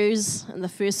new shoes in the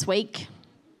first week.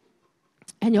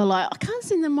 And you're like, I can't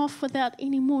send them off without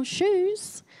any more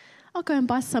shoes. I'll go and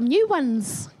buy some new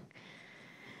ones.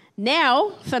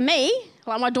 Now, for me,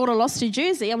 like my daughter lost her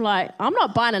jersey, I'm like, I'm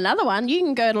not buying another one. You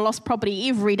can go to Lost Property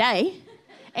every day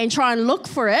and try and look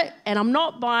for it, and I'm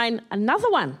not buying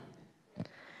another one.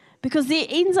 Because there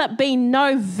ends up being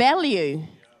no value,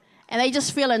 and they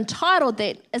just feel entitled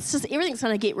that it's just everything's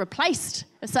going to get replaced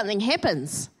if something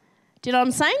happens. Do you know what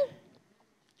I'm saying?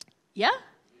 Yeah?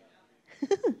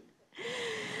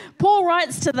 Paul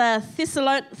writes to the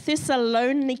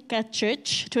Thessalonica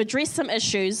church to address some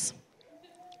issues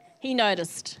he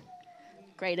noticed.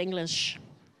 Great English.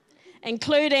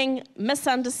 Including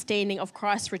misunderstanding of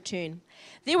Christ's return.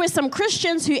 There were some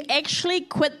Christians who actually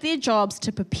quit their jobs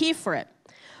to prepare for it.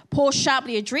 Paul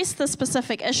sharply addressed this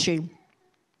specific issue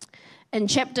in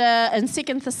 2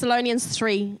 Thessalonians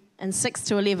 3 and 6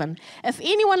 to 11. If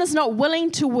anyone is not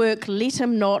willing to work, let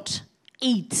him not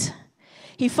eat.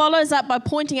 He follows up by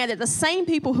pointing out that the same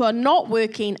people who are not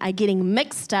working are getting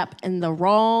mixed up in the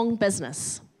wrong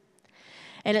business.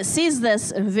 And it says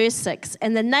this in verse 6,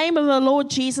 in the name of the Lord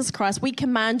Jesus Christ, we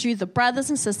command you, the brothers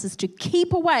and sisters, to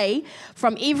keep away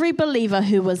from every believer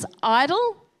who is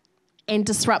idle and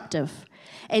disruptive,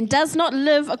 and does not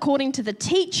live according to the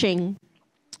teaching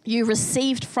you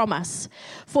received from us.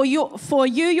 For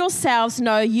you yourselves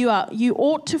know you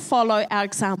ought to follow our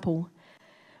example.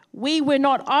 We were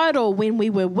not idle when we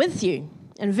were with you.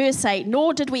 In verse 8,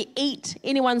 nor did we eat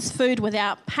anyone's food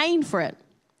without paying for it.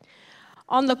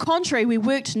 On the contrary, we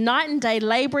worked night and day,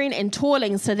 laboring and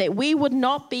toiling, so that we would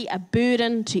not be a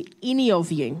burden to any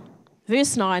of you.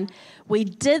 Verse 9, we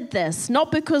did this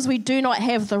not because we do not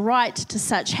have the right to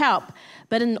such help,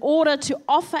 but in order to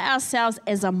offer ourselves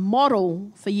as a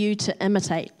model for you to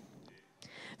imitate.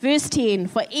 Verse 10,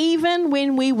 for even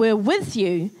when we were with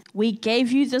you, we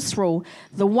gave you this rule: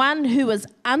 the one who is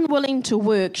unwilling to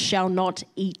work shall not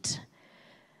eat.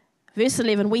 Verse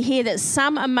 11, we hear that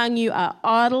some among you are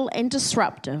idle and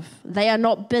disruptive. They are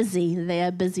not busy, they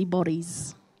are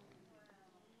busybodies.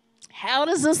 How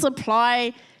does this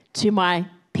apply to my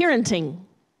parenting?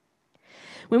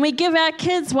 When we give our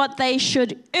kids what they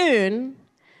should earn,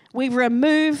 we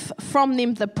remove from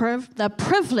them the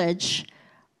privilege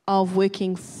of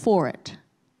working for it.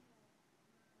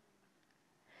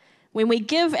 When we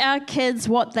give our kids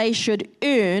what they should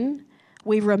earn,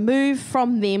 we remove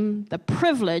from them the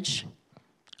privilege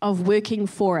of working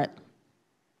for it.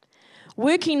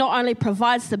 Working not only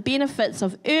provides the benefits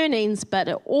of earnings, but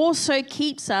it also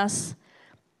keeps us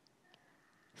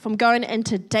from going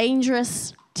into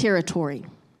dangerous territory,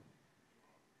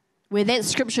 where that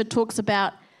scripture talks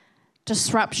about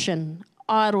disruption,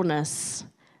 idleness,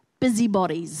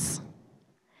 busybodies.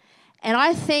 And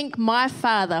I thank my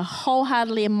father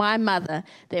wholeheartedly and my mother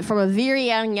that from a very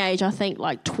young age, I think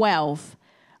like 12,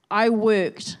 I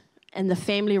worked in the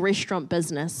family restaurant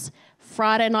business.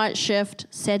 Friday night shift,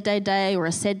 Saturday day, or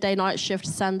a Saturday night shift,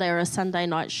 Sunday, or a Sunday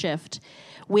night shift,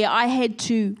 where I had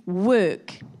to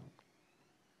work.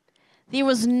 There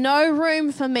was no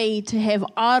room for me to have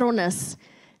idleness,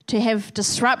 to have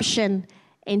disruption,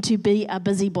 and to be a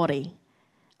busybody.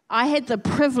 I had the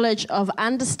privilege of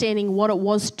understanding what it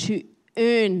was to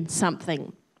earn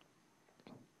something.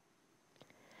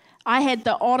 I had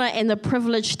the honor and the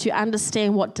privilege to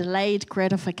understand what delayed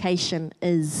gratification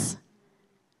is.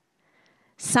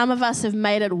 Some of us have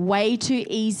made it way too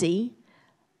easy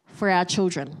for our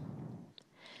children.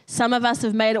 Some of us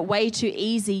have made it way too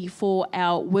easy for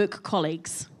our work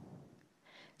colleagues.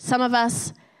 Some of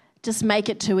us just make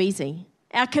it too easy.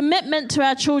 Our commitment to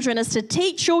our children is to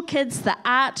teach your kids the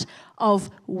art of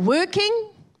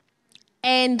working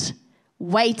and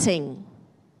waiting.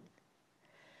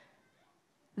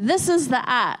 This is the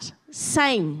art.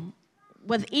 Same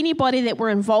with anybody that we're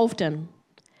involved in.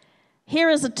 Here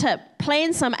is a tip.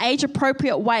 Plan some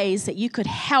age-appropriate ways that you could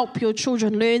help your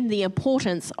children learn the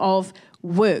importance of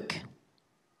work.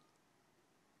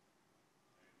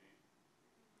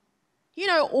 You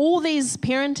know, all these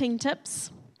parenting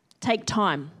tips take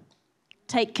time,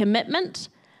 take commitment,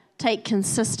 take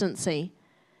consistency.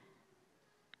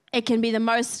 It can be the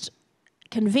most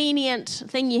convenient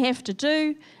thing you have to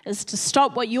do is to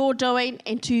stop what you're doing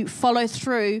and to follow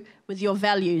through with your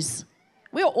values.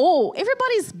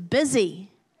 Everybody's busy.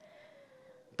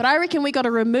 But I reckon we got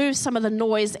to remove some of the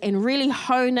noise and really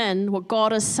hone in what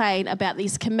God is saying about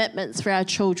these commitments for our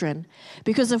children.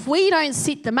 Because if we don't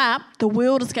set them up, the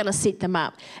world is going to set them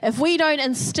up. If we don't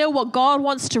instill what God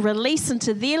wants to release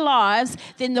into their lives,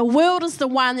 then the world is the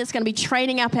one that's going to be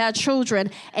training up our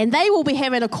children, and they will be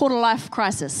having a quarter-life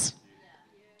crisis.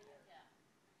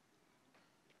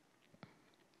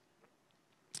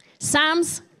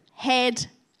 Psalms had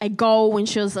a goal when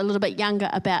she was a little bit younger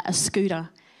about a scooter.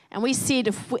 And we said,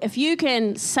 if you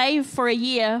can save for a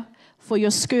year for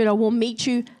your scooter, we'll meet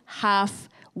you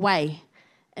halfway.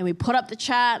 And we put up the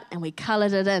chart and we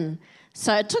coloured it in.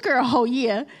 So it took her a whole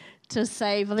year to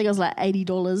save, I think it was like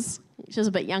 $80. She was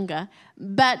a bit younger.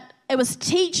 But it was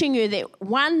teaching her that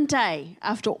one day,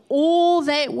 after all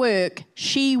that work,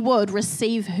 she would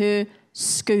receive her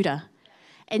scooter.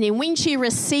 And then when she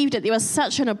received it, there was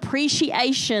such an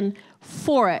appreciation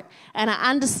for it and an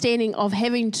understanding of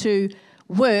having to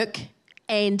work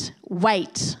and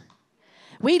wait.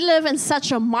 We live in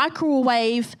such a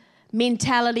microwave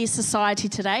mentality society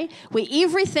today where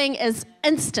everything is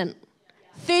instant.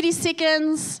 30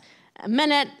 seconds, a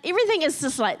minute, everything is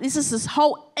just like, this is this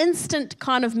whole instant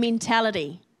kind of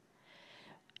mentality.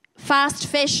 Fast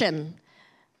fashion,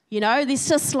 there's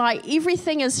just like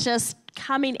everything is just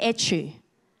coming at you.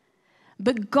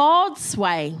 But God's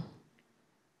way,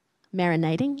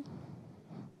 marinating,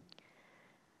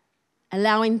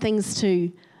 allowing things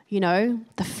to,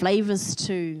 the flavors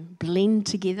to blend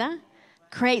together,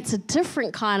 creates a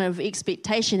different kind of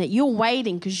expectation that you're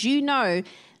waiting because you know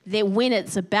that when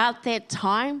it's about that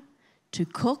time to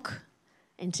cook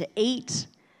and to eat,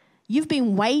 you've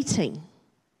been waiting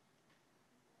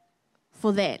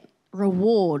for that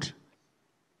reward,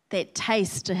 that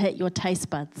taste to hit your taste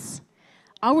buds.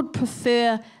 I would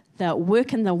prefer the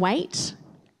work and the wait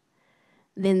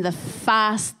than the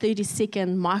fast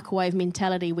 30-second microwave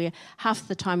mentality where half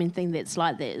the time anything that's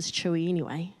like that is chewy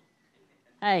anyway.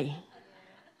 Hey.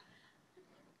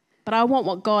 But I want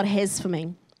what God has for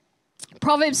me.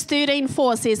 Proverbs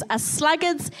 13:4 says, a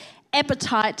sluggard's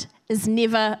appetite is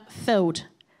never filled,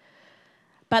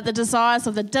 but the desires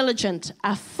of the diligent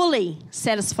are fully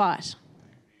satisfied.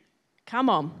 Come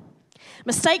on.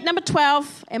 Mistake number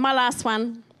 12, and my last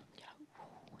one.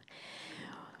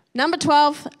 Number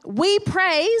 12, we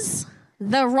praise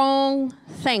the wrong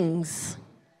things.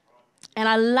 And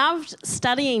I loved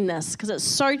studying this because it's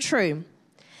so true.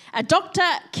 Dr.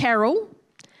 Carroll,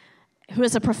 who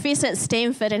is a professor at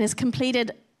Stanford and has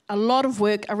completed a lot of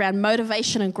work around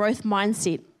motivation and growth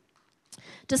mindset,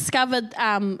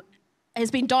 has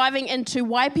been diving into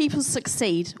why people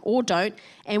succeed or don't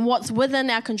and what's within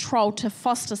our control to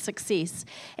foster success.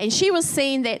 And she was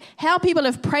seeing that how people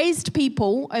have praised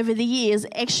people over the years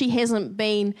actually hasn't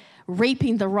been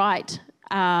reaping the right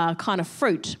kind of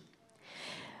fruit.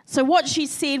 So what she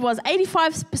said was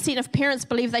 85% of parents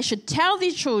believe they should tell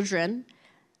their children,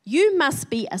 you must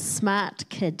be a smart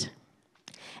kid,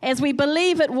 as we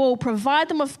believe it will provide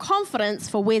them with confidence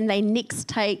for when they next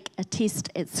take a test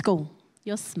at school.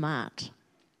 You're smart.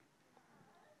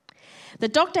 The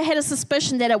doctor had a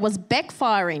suspicion that it was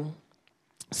backfiring.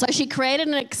 So she created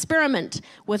an experiment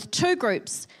with two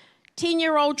groups.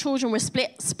 10-year-old children were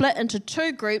split into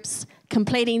two groups,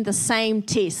 completing the same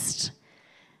test.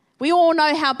 We all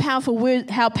know how powerful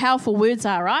words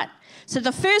are, right? So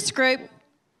the first group,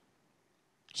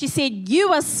 she said,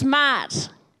 you are smart.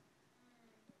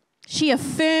 She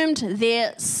affirmed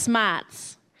their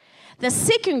smarts. The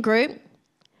second group,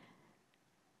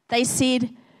 they said,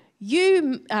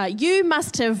 you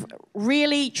must have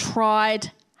really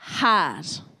tried hard.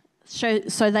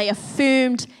 So they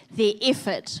affirmed their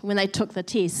effort when they took the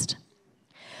test.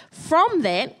 From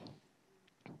that,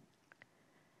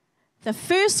 the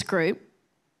first group,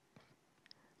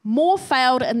 more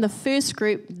failed in the first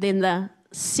group than the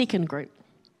second group.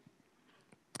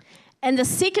 And the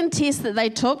second test that they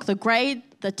took,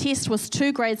 the test was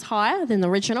 2 grades higher than the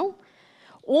original.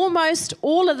 Almost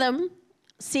all of them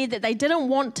said that they didn't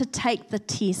want to take the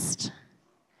test.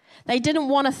 They didn't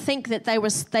want to think that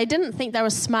they didn't think they were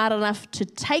smart enough to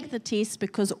take the test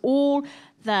because all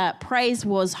the praise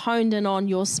was honed in on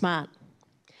you're smart.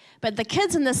 But the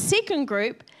kids in the second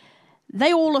group,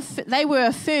 they were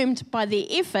affirmed by their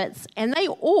efforts and they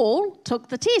all took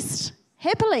the test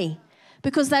happily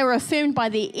because they were affirmed by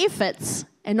their efforts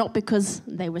and not because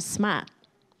they were smart.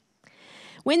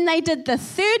 When they did the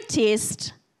third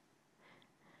test,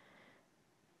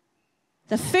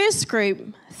 the first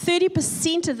group,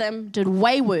 30% of them did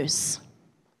way worse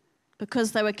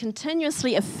because they were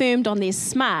continuously affirmed on their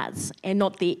smarts and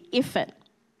not their effort.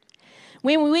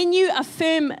 When you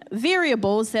affirm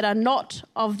variables that are not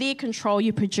of their control,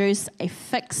 you produce a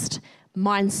fixed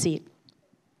mindset.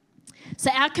 So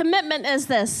our commitment is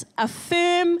this: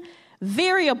 affirm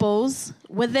variables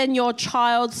within your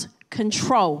child's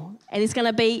control. And there's going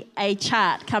to be a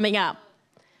chart coming up.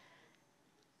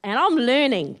 And I'm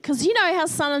learning, because you know how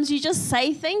sometimes you just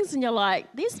say things and you're like,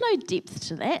 there's no depth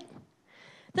to that.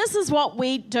 This is what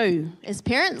we do as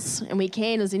parents, and we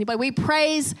can as anybody. We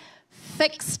praise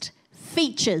fixed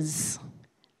features.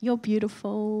 You're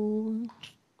beautiful,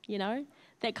 you know,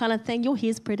 that kind of thing. Your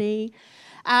hair's pretty.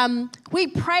 We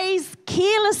praise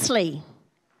carelessly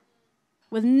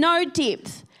with no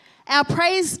depth. Our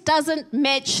praise doesn't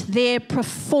match their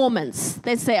performance.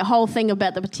 That's that whole thing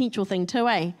about the potential thing too,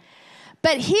 eh?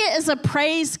 But here is a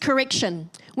praise correction.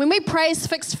 When we praise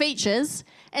fixed features,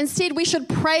 instead we should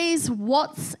praise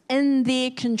what's in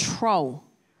their control.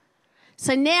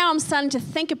 So now I'm starting to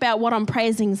think about what I'm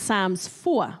praising Psalms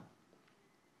for.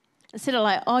 Instead of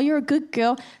like, oh, you're a good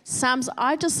girl. Psalms,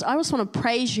 I just want to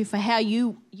praise you for how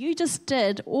you just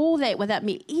did all that without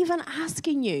me even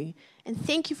asking you. And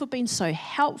thank you for being so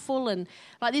helpful. And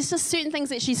like, there's just certain things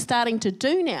that she's starting to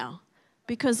do now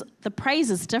because the praise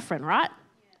is different, right?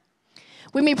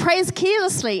 When we praise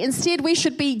carelessly, instead we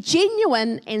should be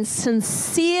genuine and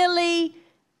sincerely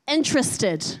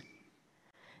interested.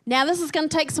 Now this is going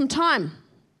to take some time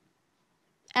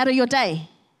out of your day.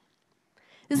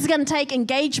 This is going to take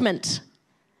engagement.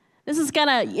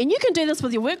 And you can do this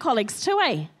with your work colleagues too,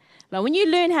 eh? Like when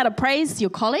you learn how to praise your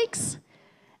colleagues,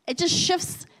 it just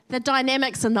shifts the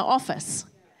dynamics in the office.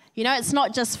 You know, it's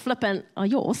not just flippant, oh,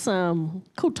 you're awesome,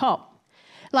 cool top.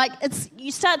 Like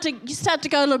you start to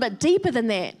go a little bit deeper than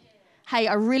that. Hey,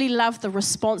 I really love the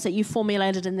response that you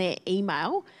formulated in that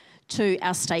email to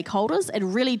our stakeholders. It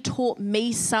really taught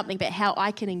me something about how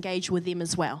I can engage with them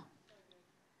as well.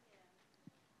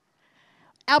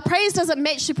 Our praise doesn't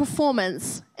match the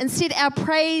performance. Instead, our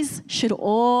praise should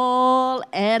all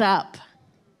add up.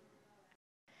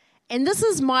 And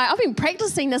I've been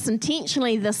practicing this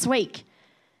intentionally this week.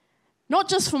 Not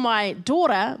just for my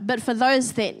daughter, but for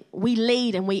those that we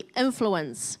lead and we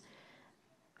influence.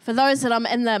 For those that I'm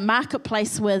in the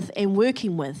marketplace with and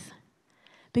working with.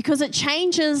 Because it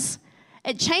changes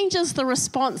the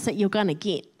response that you're going to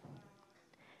get.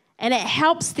 And it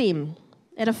helps them.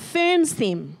 It affirms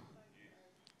them.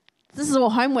 This is all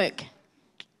homework.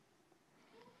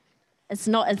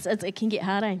 It can get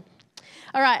hard, eh?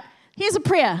 All right, here's a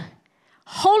prayer.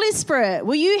 Holy Spirit,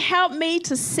 will you help me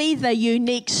to see the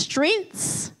unique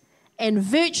strengths and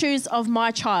virtues of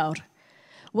my child?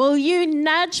 Will you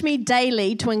nudge me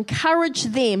daily to encourage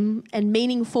them in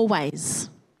meaningful ways?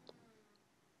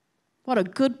 What a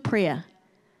good prayer.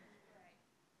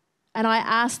 And I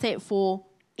ask that for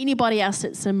anybody else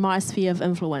that's in my sphere of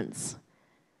influence.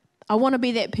 I want to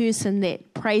be that person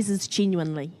that praises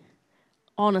genuinely,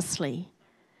 honestly.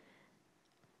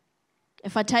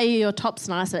 If I tell you your top's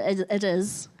nice, it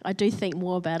is. I do think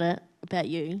more about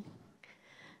you.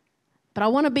 But I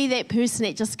want to be that person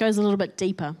that just goes a little bit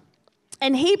deeper.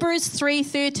 In Hebrews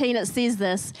 3:13 it says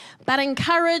this, but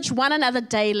encourage one another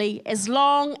daily as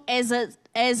long as it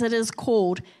is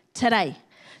called today,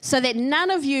 so that none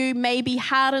of you may be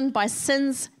hardened by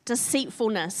sin's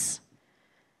deceitfulness.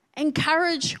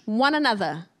 Encourage one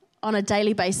another on a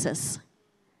daily basis.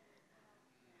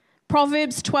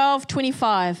 Proverbs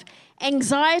 12:25.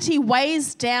 Anxiety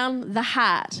weighs down the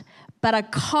heart, but a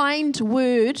kind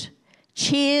word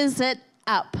cheers it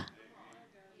up.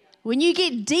 When you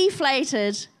get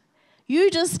deflated,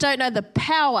 you just don't know the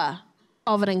power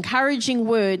of an encouraging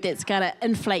word that's going to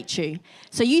inflate you.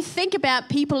 So you think about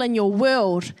people in your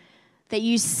world that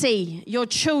you see, your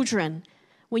children.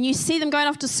 When you see them going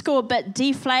off to school a bit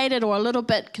deflated or a little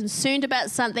bit concerned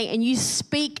about something and you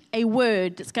speak a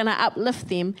word that's going to uplift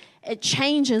them, it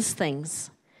changes things.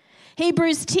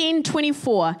 Hebrews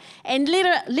 10:24, and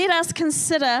let us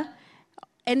consider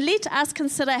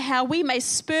how we may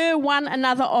spur one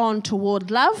another on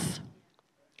toward love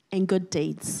and good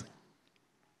deeds.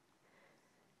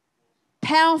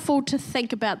 Powerful to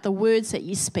think about the words that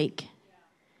you speak.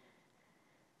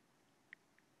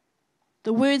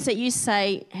 The words that you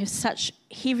say have such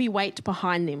heavy weight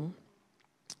behind them.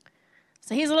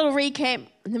 So here's a little recap,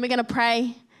 and then we're going to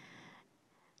pray.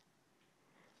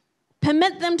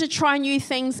 Permit them to try new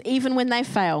things even when they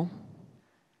fail.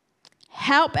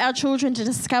 Help our children to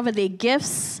discover their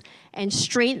gifts and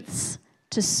strengths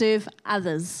to serve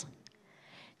others.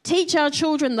 Teach our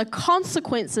children the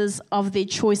consequences of their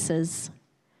choices.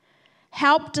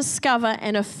 Help discover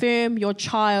and affirm your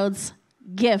child's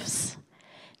gifts.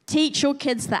 Teach your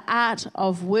kids the art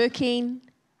of working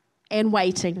and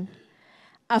waiting.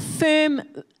 Affirm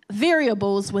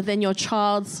variables within your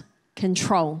child's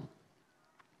control.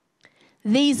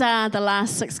 These are the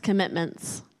last 6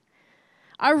 commitments.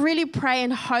 I really pray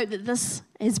and hope that this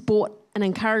has brought an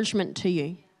encouragement to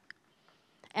you.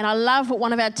 And I love what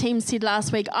one of our teams said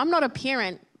last week. I'm not a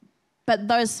parent, but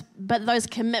those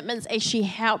commitments actually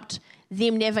helped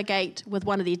them navigate with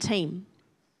one of their team.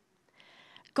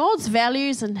 God's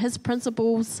values and his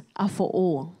principles are for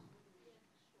all.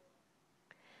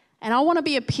 And I want to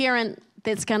be a parent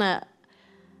that's going to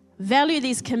value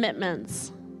these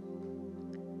commitments.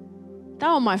 They're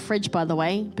on my fridge, by the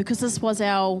way, because this was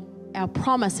our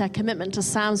promise, our commitment to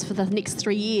Psalms for the next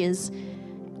 3 years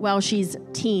while she's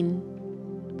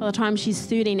 10. By the time she's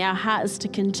 13, our heart is to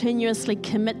continuously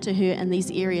commit to her in these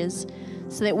areas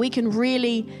so that we can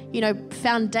really,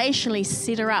 foundationally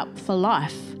set her up for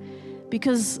life.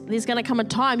 Because there's going to come a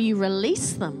time you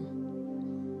release them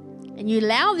and you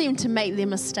allow them to make their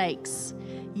mistakes.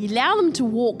 You allow them to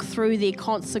walk through their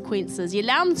consequences. You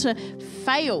allow them to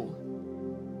fail.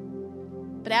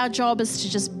 But our job is to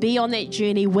just be on that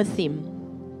journey with them.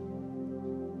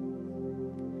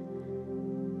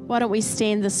 Why don't we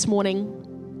stand this morning?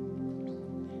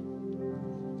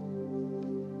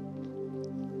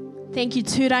 Thank you,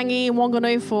 Turangi and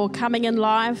Whanau, for coming in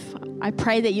live. I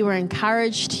pray that you were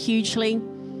encouraged hugely.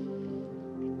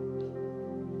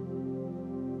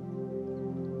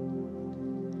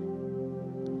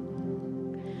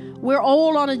 We're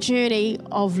all on a journey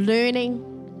of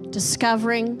learning,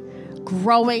 discovering,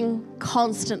 growing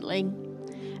constantly.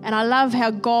 And I love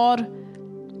how God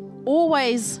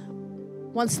always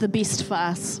wants the best for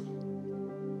us.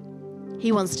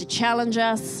 He wants to challenge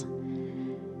us.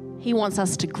 He wants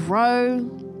us to grow.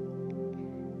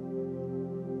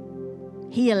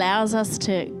 He allows us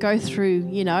to go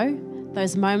through,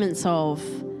 those moments of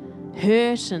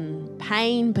hurt and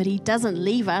pain, but He doesn't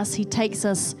leave us. He takes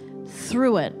us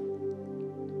through it.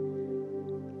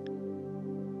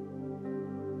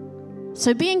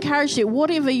 So be encouraged that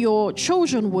whatever your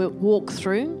children walk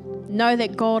through, know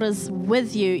that God is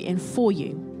with you and for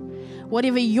you.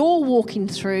 Whatever you're walking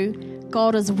through,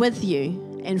 God is with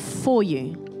you and for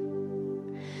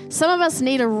you. Some of us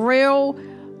need a real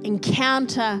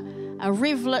encounter, a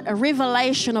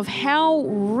revelation of how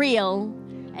real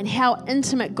and how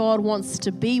intimate God wants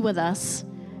to be with us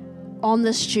on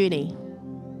this journey.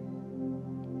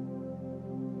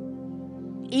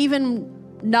 Even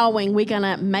knowing we're going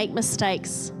to make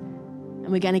mistakes and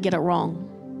we're going to get it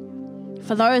wrong.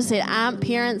 For those that aren't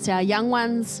parents, our young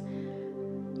ones,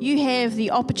 you have the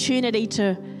opportunity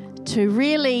to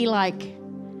really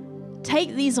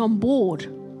take these on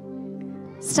board.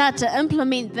 Start to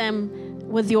implement them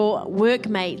with your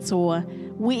workmates or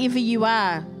wherever you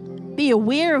are. Be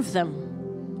aware of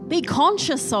them. Be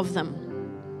conscious of them.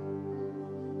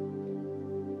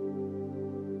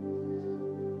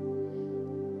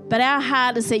 But our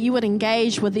heart is that you would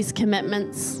engage with these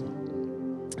commitments,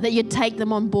 that you'd take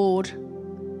them on board,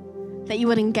 that you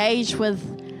would engage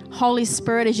with Holy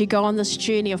Spirit as you go on this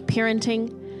journey of parenting.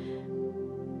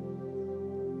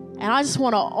 And I just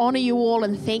want to honor you all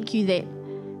and thank you that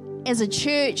as a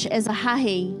church, as a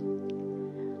hahi,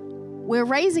 we're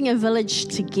raising a village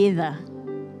together.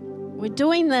 We're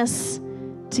doing this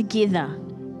together.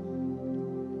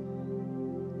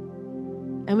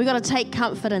 And we've got to take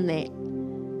comfort in that.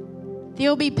 There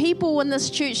will be people in this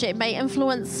church that may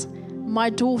influence my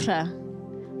daughter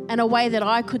in a way that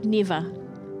I could never.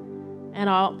 And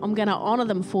I'm going to honor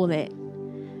them for that.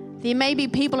 There may be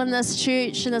people in this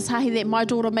church, in this hahi, that my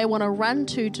daughter may want to run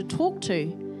to talk to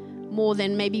more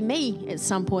than maybe me at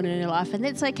some point in her life. And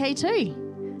that's okay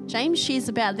too. James shares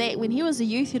about that. When he was a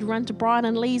youth, he'd run to Brian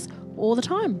and Lee's all the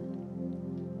time.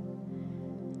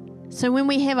 So when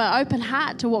we have an open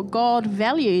heart to what God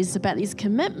values about these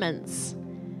commitments,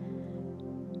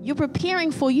 you're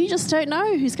preparing for, you just don't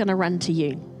know who's going to run to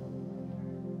you.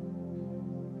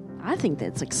 I think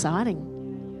that's exciting.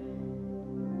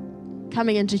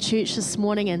 Coming into church this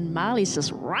morning and Marley's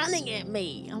just running at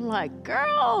me. I'm like,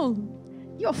 girl,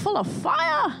 you're full of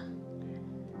fire.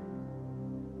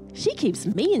 She keeps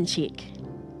me in check.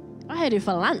 I had her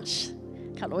for lunch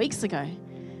a couple of weeks ago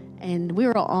and we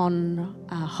were on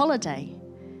a holiday,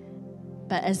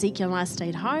 but Ezekiel and I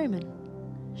stayed home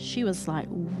and she was like,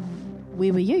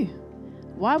 where were you?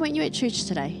 Why weren't you at church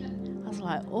today? I was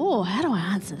like, oh, how do I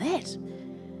answer that?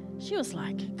 She was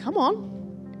like, come on.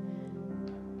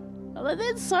 I was like,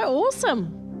 that's so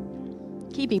awesome.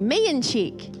 Keeping me in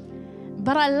check.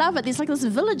 But I love it. There's like this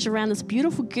village around this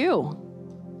beautiful girl.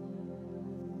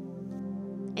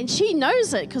 And she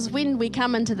knows it because when we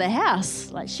come into the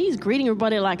house, like she's greeting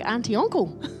everybody like auntie,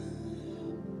 uncle.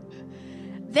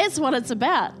 That's what it's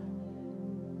about.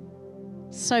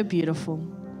 So beautiful.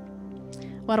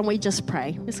 Why don't we just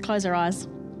pray? Let's close our eyes.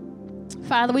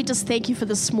 Father, we just thank you for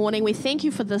this morning. We thank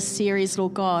you for this series,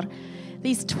 Lord God.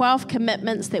 These 12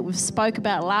 commitments that we've spoke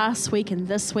about last week and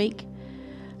this week.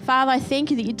 Father, I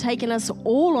thank you that you've taken us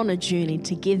all on a journey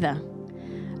together.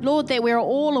 Lord, that we're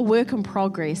all a work in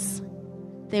progress.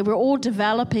 That we're all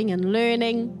developing and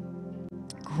learning,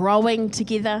 growing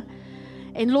together.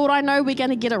 And Lord, I know we're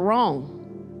going to get it wrong.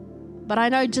 But I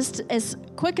know just as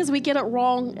quick as we get it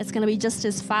wrong, it's going to be just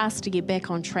as fast to get back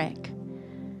on track.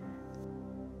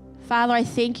 Father, I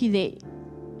thank you that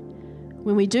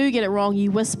when we do get it wrong, you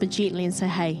whisper gently and say,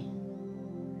 hey,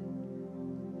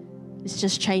 let's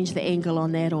just change the angle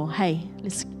on that, or hey,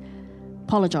 let's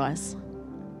apologize.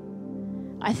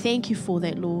 I thank you for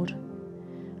that, Lord.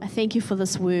 I thank you for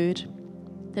this word.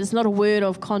 That it's not a word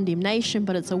of condemnation,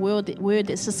 but it's a word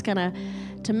that's just going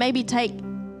to maybe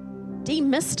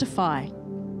demystify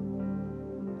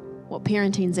what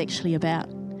parenting is actually about.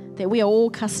 That we are all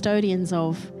custodians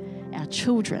of our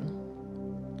children.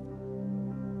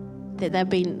 That they've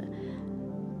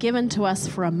been given to us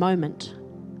for a moment,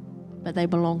 but they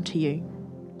belong to you.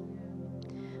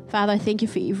 Father, I thank you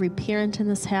for every parent in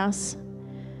this house,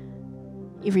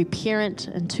 every parent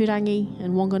in Turangi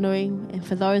and Wanganui, and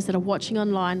for those that are watching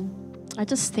online. I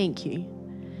just thank you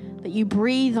that you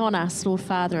breathe on us, Lord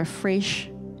Father, afresh.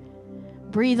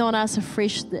 Breathe on us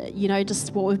afresh,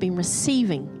 just what we've been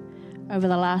receiving over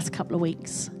the last couple of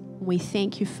weeks. We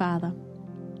thank you, Father.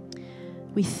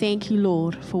 We thank you,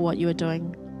 Lord, for what you are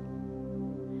doing.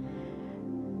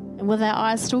 And with our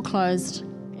eyes still closed,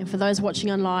 and for those watching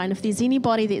online, if there's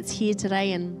anybody that's here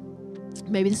today and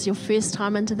maybe this is your first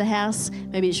time into the house,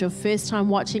 maybe it's your first time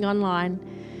watching online,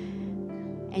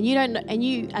 and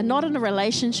you are not in a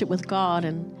relationship with God,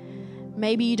 and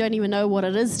maybe you don't even know what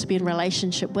it is to be in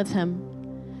relationship with Him.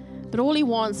 But all He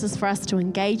wants is for us to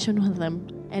engage in with Him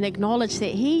and acknowledge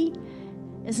that He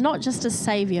is not just a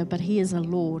Savior, but He is a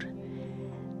Lord.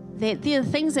 That there are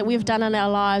things that we've done in our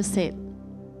lives that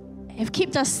have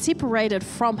kept us separated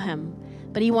from Him,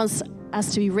 but He wants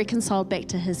us to be reconciled back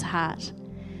to His heart.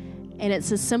 And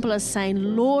it's as simple as saying,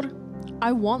 Lord,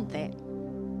 I want that.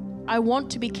 I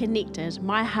want to be connected,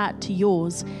 my heart to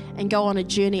yours, and go on a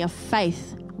journey of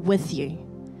faith with you.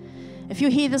 If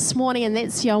you're here this morning and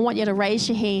that's you, I want you to raise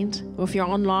your hand, or if you're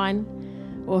online,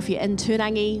 or if you're in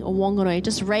Turangi or Whanau,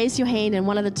 just raise your hand and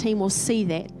one of the team will see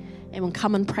that and will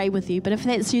come and pray with you. But if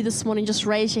that's you this morning, just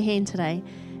raise your hand today,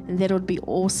 and that would be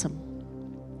awesome.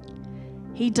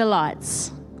 He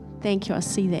delights. Thank you, I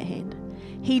see that hand.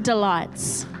 He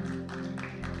delights.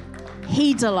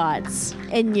 He delights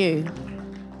in you.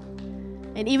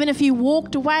 And even if you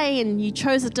walked away and you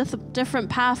chose a different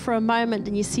path for a moment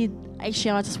and you said,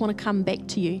 actually, I just want to come back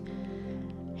to you,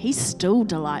 He still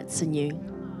delights in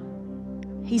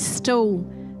you. He still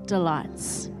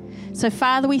delights. So,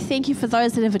 Father, we thank you for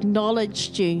those that have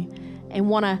acknowledged you and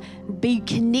want to be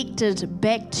connected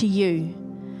back to you.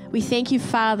 We thank you,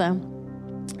 Father,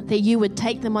 that you would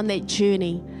take them on that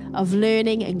journey of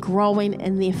learning and growing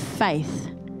in their faith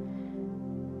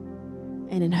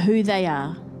and in who they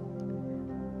are.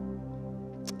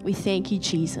 We thank you,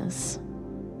 Jesus.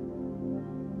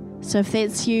 So if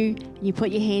that's you, you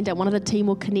put your hand up, one of the team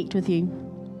will connect with you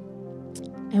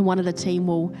and one of the team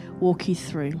will walk you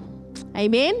through.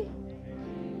 Amen.